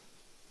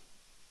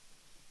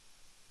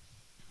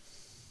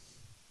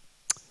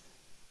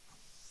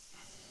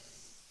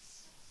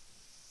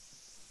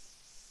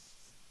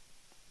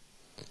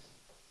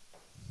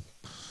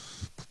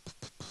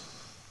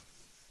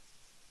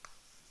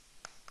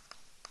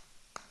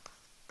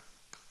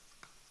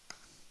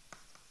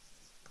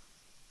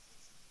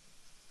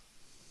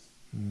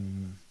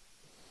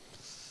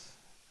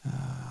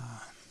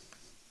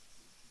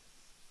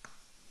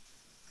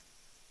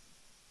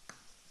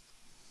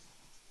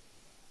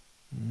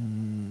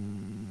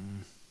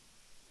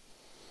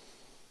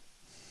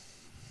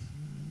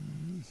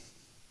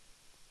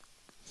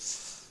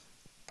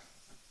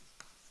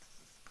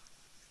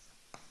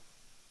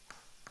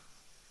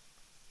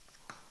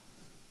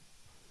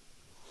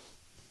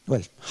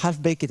 Well,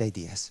 half-baked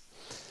ideas.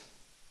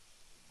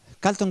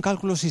 Kalton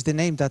calculus is the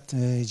name that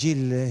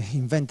Gilles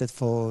invented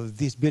for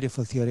this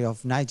beautiful theory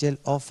of Nigel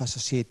of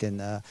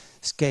associating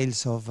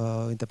scales of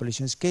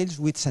interpolation scales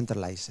with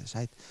centralizers.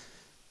 Right?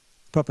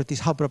 properties,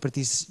 how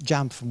properties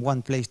jump from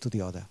one place to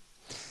the other.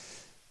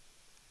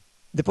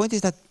 The point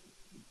is that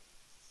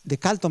the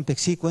Kalton-Peck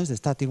sequence, the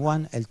starting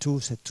one,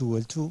 L2,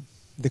 Z2, L2,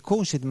 the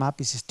quotient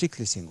map is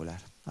strictly singular.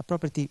 A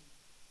property,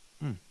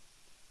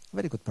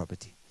 very good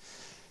property.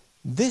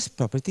 This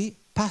property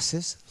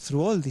passes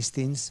through all these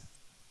things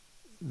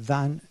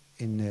done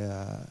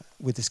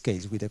with the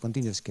scales, with the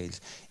continuous scales.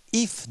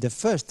 If the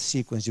first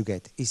sequence you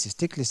get is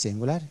strictly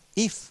singular,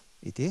 if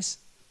it is,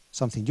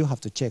 something you have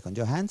to check on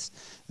your hands,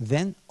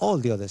 then all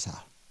the others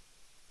are.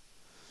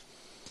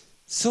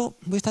 So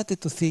we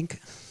started to think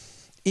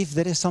if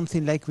there is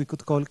something like we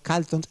could call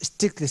Kalton's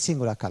strictly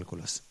singular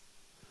calculus.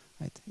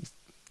 Right? If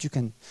you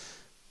can,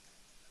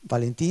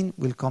 Valentin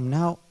will come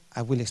now.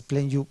 I will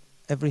explain you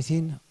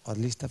everything, or at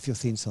least a few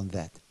things on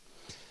that.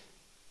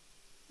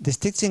 The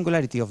strict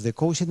singularity of the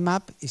quotient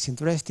map is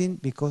interesting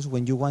because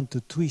when you want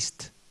to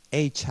twist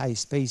HI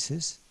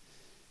spaces,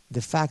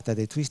 the fact that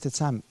the twisted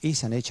sum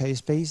is an HI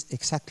space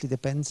exactly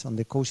depends on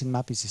the quotient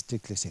map is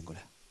strictly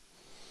singular.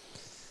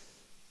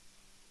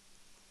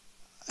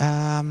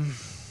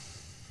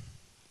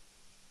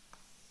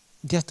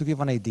 Just to give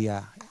an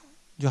idea,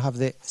 you have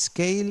the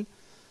scale,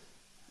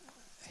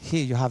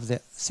 here you have the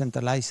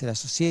centralizer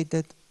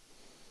associated,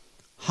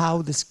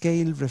 how the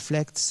scale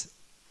reflects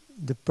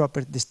the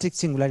strict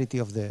singularity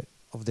of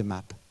the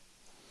map.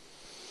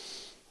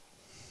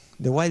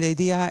 The wild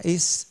idea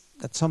is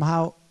that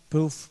somehow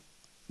prove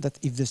that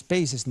if the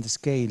spaces in the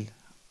scale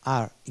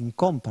are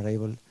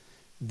incomparable,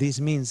 this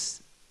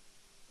means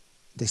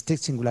the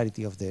strict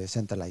singularity of the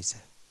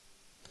centralizer.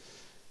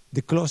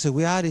 The closer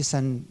we are is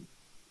an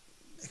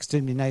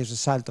extremely nice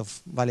result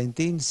of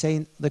Valentin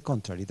saying the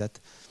contrary, that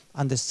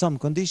under some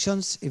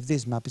conditions, if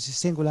this map is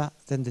singular,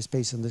 then the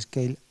spaces on the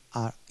scale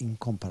are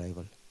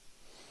incomparable.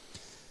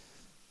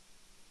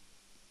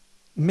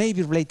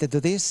 Maybe related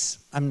to this,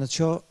 I'm not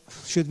sure,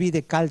 should be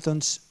the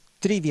Kalton's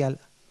trivial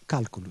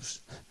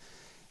calculus.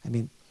 I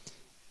mean,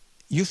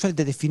 usually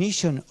the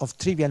definition of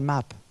trivial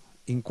map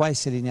in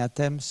quasi-linear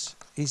terms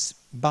is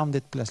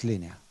bounded plus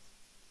linear.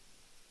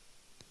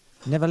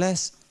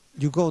 Nevertheless,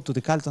 you go to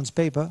the Kalton's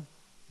paper,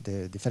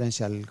 the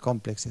differential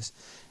complexes,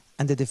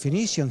 and the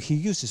definition he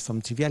uses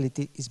from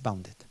triviality is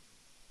bounded.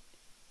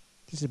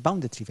 This is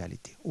bounded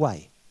triviality.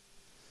 Why?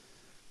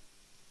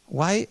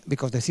 Why?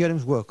 Because the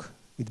theorems work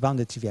with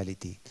bounded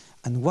triviality.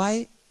 And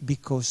why?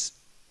 Because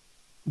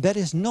there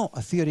is no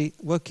a theory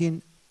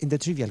working in the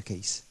trivial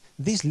case.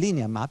 These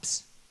linear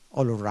maps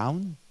all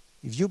around,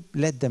 if you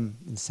let them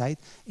inside,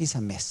 is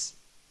a mess.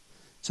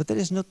 So there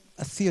is not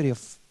a theory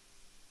of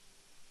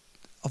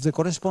the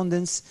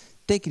correspondence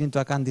taking into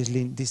account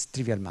these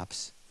trivial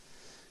maps.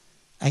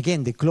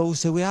 Again, the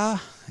closer we are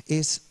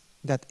is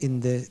that in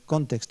the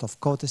context of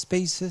Cote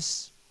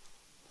spaces,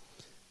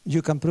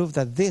 you can prove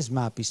that this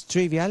map is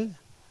trivial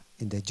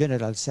in the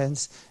general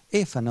sense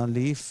if and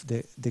only if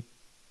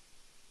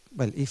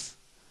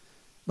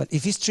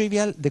if it's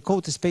trivial, the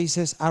Cote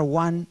spaces are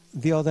one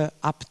the other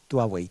up to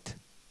a weight.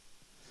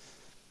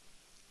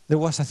 There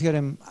was a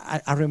theorem,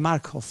 a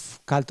remark of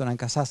Kalton and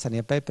Casassa in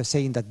a paper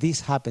saying that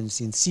this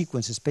happens in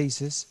sequence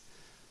spaces,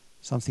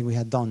 something we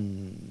had done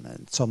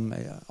in some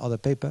other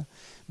paper.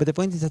 But the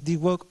point is that they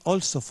work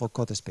also for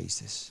Cote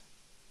spaces.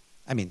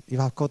 I mean, you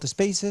have Cote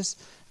spaces,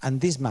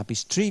 and this map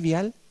is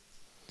trivial.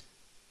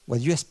 What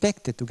you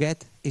expected to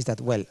get is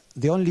that, well,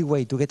 the only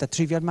way to get a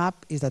trivial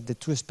map is that the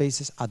two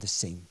spaces are the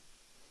same.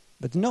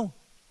 But no,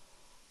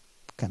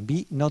 can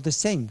be not the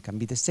same, can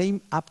be the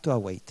same up to a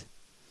weight.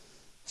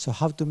 So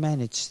how to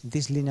manage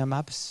these linear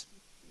maps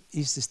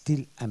is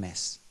still a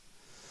mess.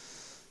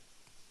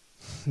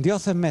 The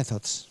other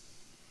methods.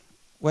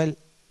 Well,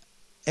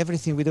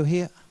 everything we do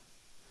here,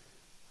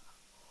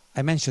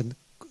 I mentioned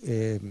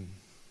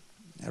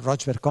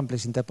Rochberg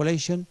complex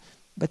interpolation,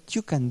 but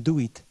you can do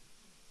it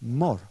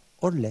more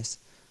or less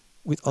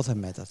with other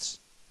methods.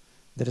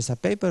 There is a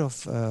paper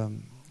of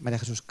María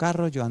Jesús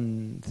Carro,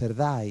 Joan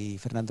Cerdá y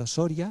Fernando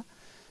Soria,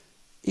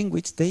 in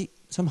which they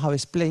somehow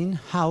explain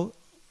how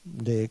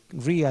the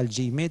real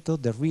G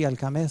method, the real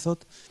K method,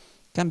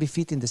 can be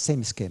fit in the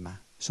same schema.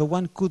 So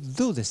one could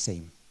do the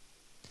same.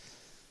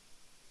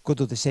 Could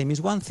do the same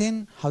is one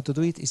thing, how to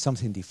do it is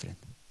something different.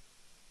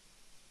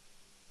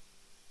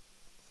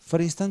 For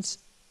instance,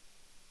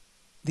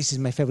 this is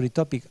my favorite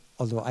topic,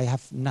 although I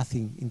have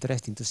nothing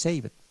interesting to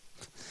say, but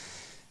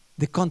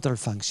the control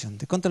function.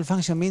 The control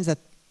function means that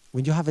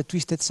when you have a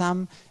twisted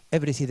sum,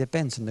 everything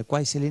depends on the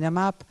quasi-linear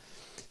map,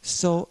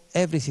 so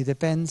everything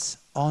depends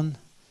on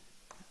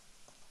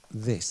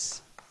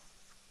this.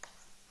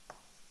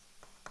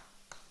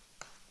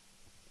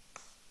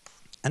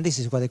 And this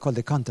is what they call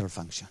the control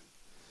function.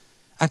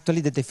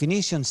 Actually, the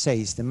definition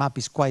says the map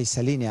is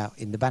quasi-linear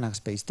in the Banach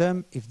space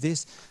term if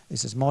this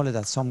is smaller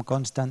than some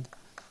constant.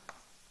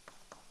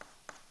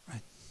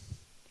 Right.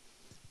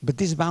 But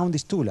this bound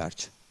is too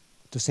large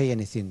to say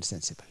anything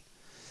sensible.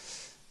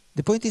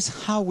 The point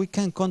is how we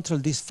can control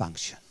this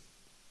function.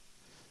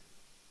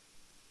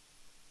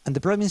 And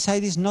the problem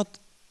inside is not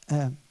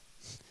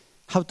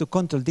how to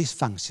control this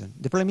function.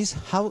 The problem is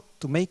how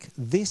to make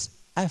this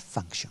a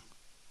function.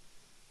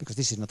 because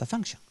this is not a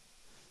function.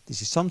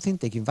 This is something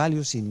taking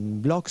values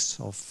in blocks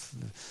of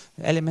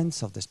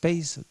elements of the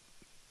space.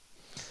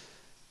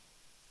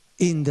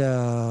 In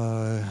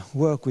the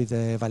work with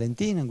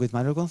Valentin and with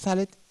Manuel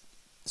González,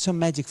 some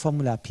magic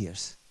formula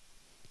appears.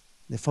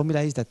 The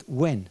formula is that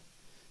when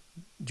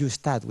you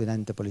start with an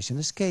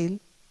interpolation scale,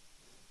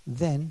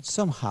 then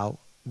somehow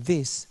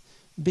this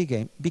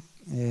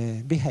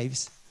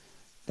behaves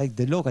like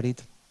the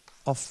logarithm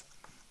of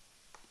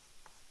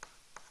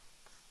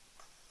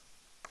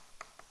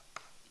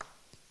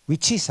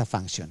which is a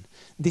function.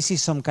 This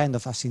is some kind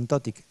of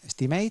asymptotic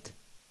estimate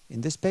in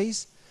the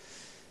space,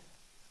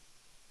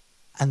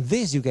 and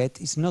this you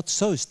get is not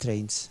so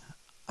strange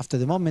after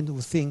the moment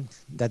we think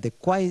that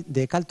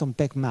the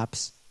Kalton-Peck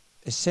maps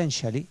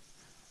essentially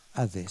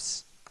are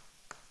this,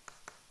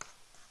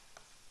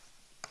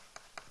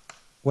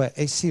 where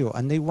A0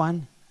 and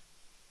A1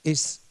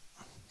 is,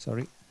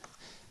 A0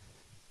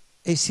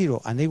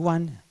 and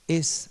A1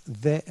 is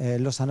the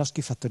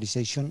Lozanowski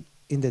factorization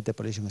in the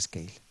interpolation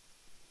scale.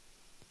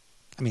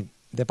 I mean,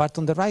 the part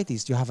on the right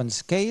is you have a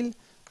scale,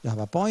 you have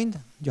a point,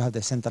 you have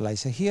the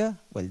centralizer here.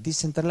 Well,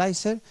 this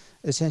centralizer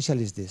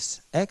essentially is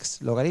this,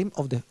 x logarithm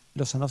of the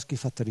Lozanowski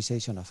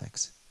factorization of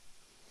x.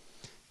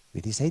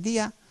 With this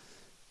idea,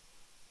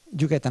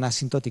 you get an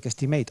asymptotic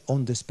estimate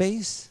on the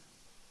space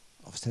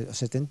of a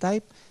certain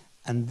type,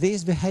 and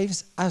this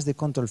behaves as the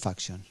control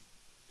function,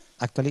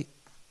 actually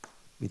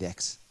with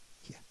x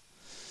here.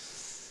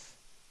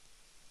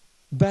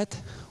 But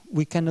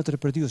we cannot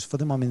reproduce for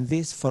the moment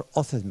this for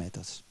other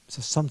methods,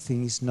 so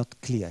something is not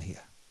clear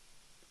here.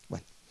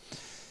 Well,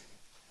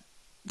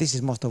 this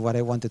is most of what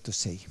I wanted to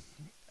say.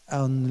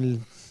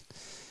 From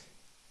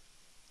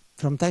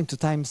time to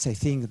time, I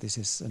think, this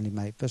is only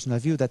my personal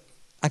view, that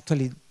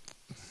actually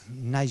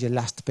Nigel's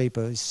last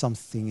paper is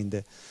something in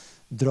the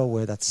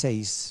drawer that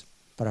says,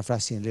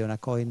 paraphrasing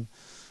Leonard Cohen,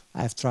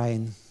 I have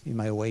tried in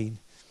my way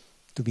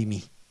to be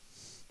me.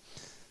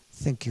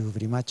 Thank you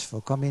very much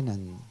for coming.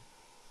 And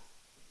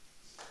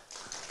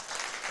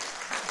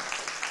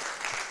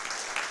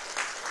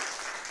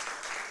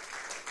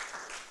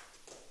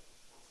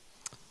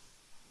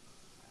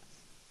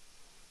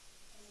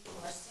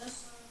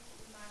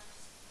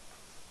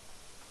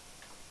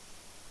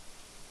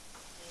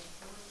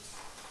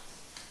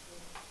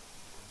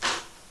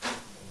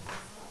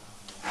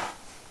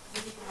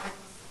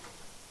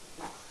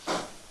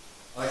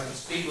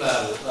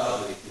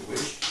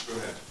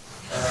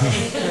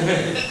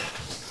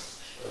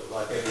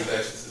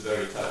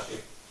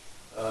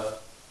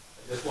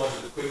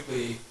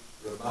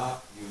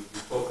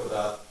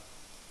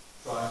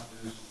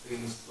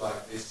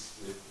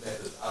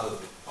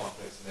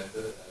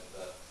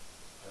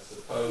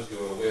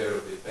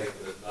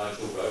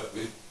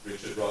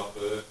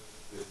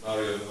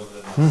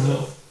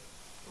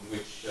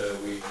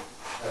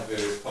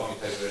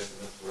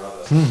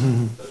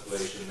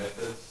interpolation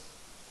methods.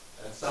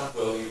 And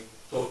Sample, you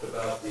talked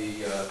about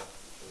the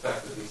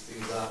fact that these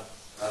things aren't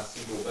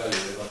single value,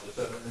 they're not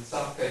determined. In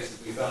some cases,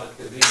 we found it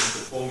convenient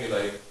to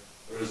formulate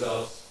the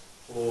results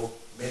for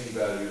many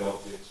valued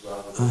objects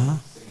rather than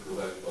single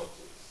valued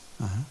objects.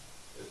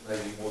 There's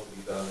maybe more to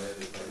be done there,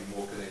 there's maybe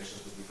more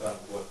connections to be found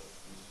with what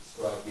you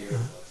described here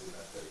and what's in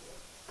that paper.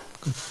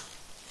 Good.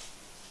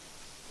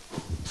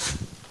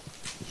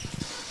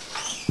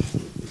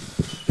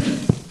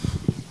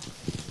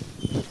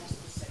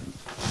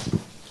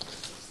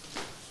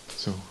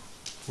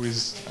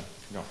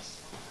 No. I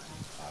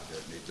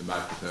don't need the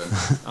microphone.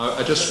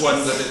 I just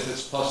wondered if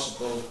it's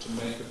possible to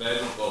make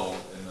available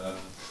in a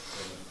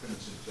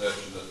printed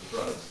version at the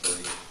front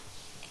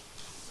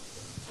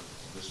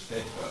this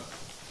paper.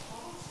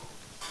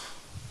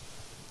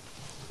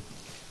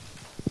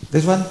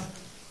 This one?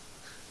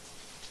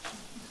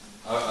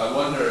 I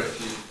wonder if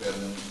you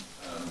can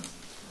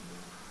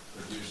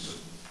produce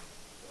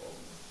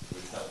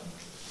with help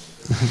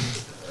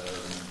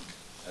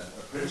a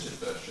printed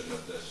version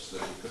of this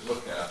that we could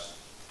look at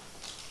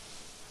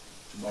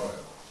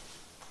tomorrow.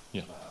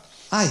 Yeah.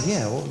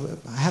 Yeah, well,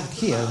 I have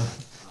here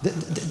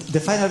the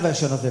final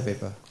version of the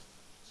paper.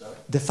 Sorry?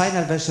 The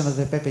final version of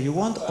the paper you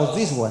want, or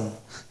this one?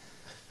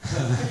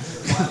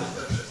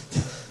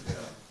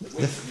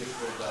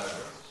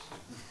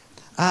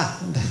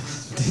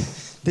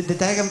 The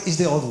diagram is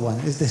the old one.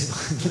 Is this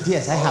one?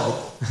 Yes, I have it.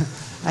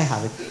 I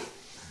have it.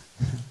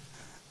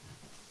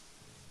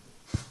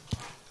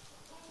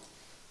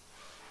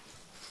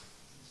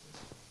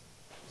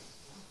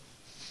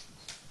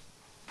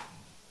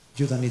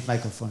 You don't need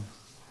microphone.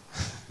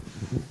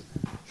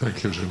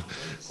 Thank you, Jill.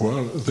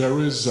 Well, there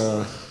is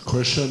a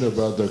question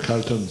about the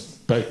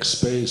Kalton-Peck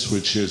space,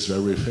 which is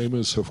very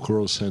famous, of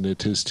course, and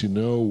it is to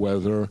know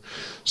whether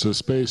the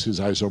space is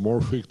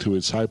isomorphic to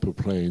its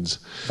hyperplanes.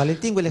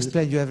 Valentin will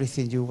explain you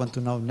everything you want to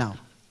know now.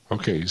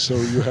 Okay, so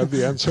you have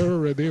the answer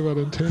already,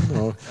 Valentin?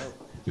 Or?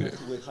 We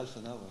half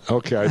an hour.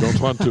 Okay, I don't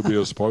want to be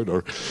a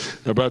spoiler.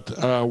 But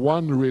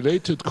one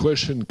related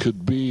question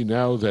could be,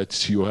 now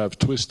that you have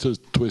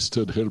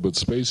twisted Hilbert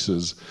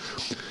spaces,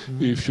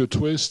 if you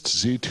twist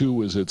Z2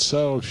 with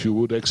itself, you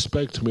would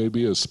expect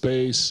maybe a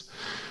space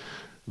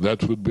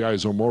that would be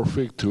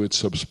isomorphic to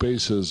its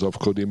subspaces of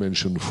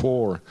codimension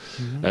 4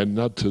 and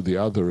not to the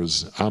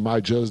others. Am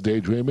I just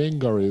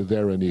daydreaming, or is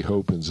there any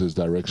hope in this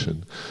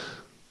direction?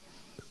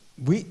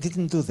 We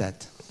didn't do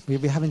that. We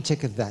haven't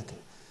checked that.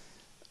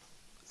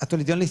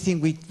 Actually, the only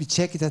thing we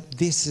check is that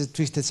this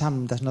twisted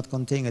sum does not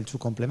contain L2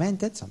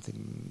 complemented,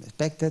 something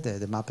expected,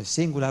 the map is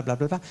singular, blah,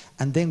 blah, blah.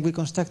 And then we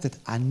constructed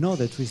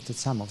another twisted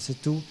sum of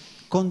Z2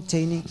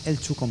 containing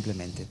L2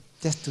 complemented,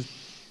 just to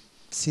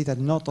see that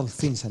not all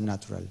things are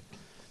natural.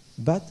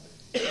 But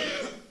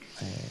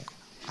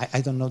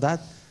I don't know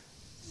that.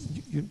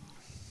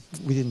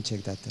 We didn't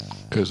check that.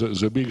 Because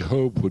the big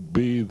hope would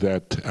be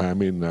that, I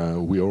mean,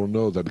 we all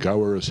know that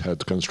Gowers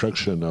had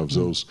construction of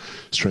those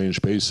strange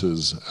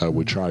spaces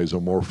which are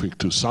isomorphic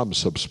to some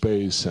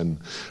subspace and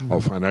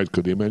of finite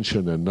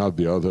codimension and not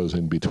the others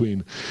in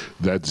between,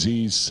 that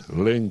these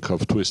link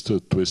of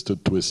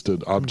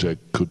twisted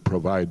object could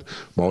provide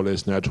more or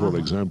less natural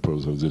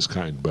examples of this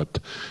kind. But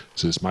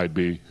this might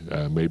be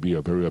maybe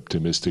a very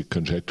optimistic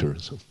conjecture.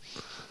 So.